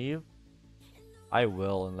don't leave. I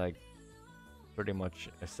will in like pretty much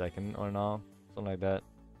a second or now. Something like that.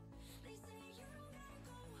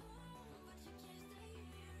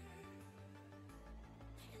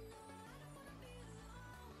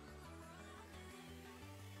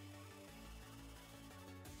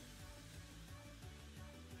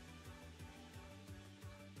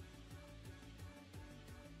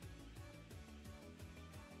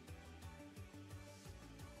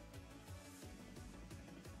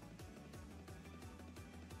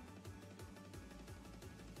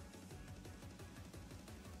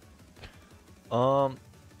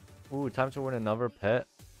 Ooh, time to win another pet.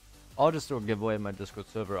 I'll just do a giveaway in my Discord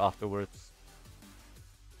server afterwards.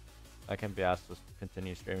 I can't be asked to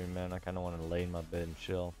continue streaming, man. I kind of want to lay in my bed and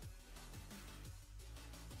chill.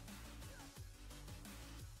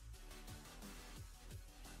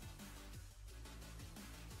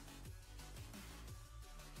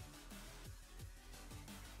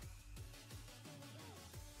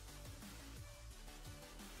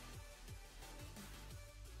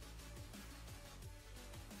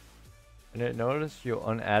 And I noticed you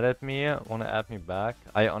unadded me. Want to add me back?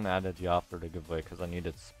 I unadded you after the giveaway because I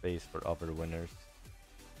needed space for other winners.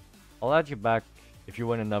 I'll add you back if you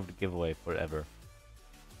win another giveaway forever.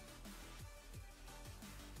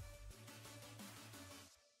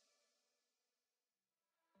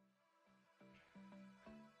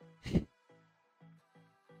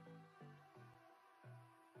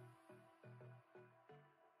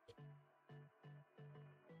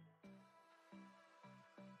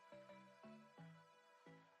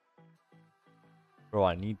 Bro,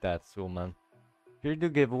 I need that so, man. Here do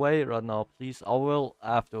giveaway right now, please. I will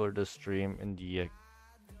after the stream in the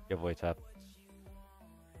giveaway tab.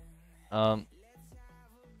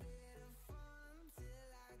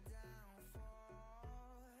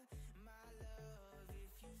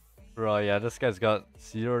 Bro, yeah, this guy's got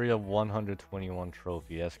Serial 121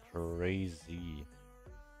 trophy. That's crazy.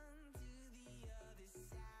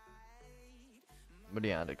 But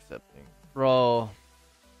yeah, accepting. Bro,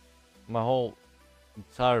 my whole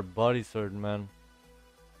entire body's hurt, man.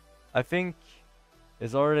 I think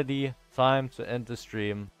it's already time to end the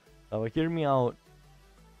stream. Now, hear me out.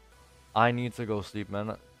 I need to go sleep,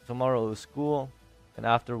 man. Tomorrow is school, and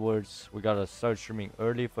afterwards we gotta start streaming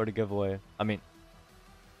early for the giveaway. I mean,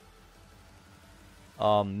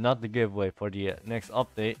 not the giveaway, for the next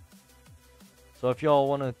update. So if y'all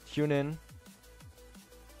wanna tune in,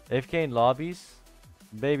 AFK in lobbies,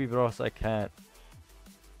 baby bros, I can't.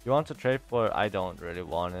 You want to trade for it? I don't really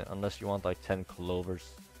want it, unless you want like 10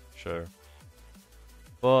 clovers. Sure.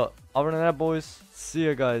 But other than that, boys, see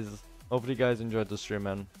ya, guys. Hopefully you guys enjoyed the stream,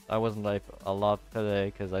 man. I wasn't live a lot today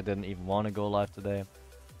because I didn't even want to go live today.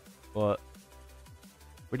 But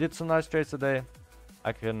we did some nice trades today.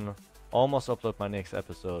 I can almost upload my next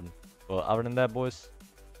episode. But other than that, boys,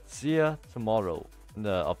 see ya tomorrow in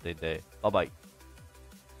the update day. Bye bye.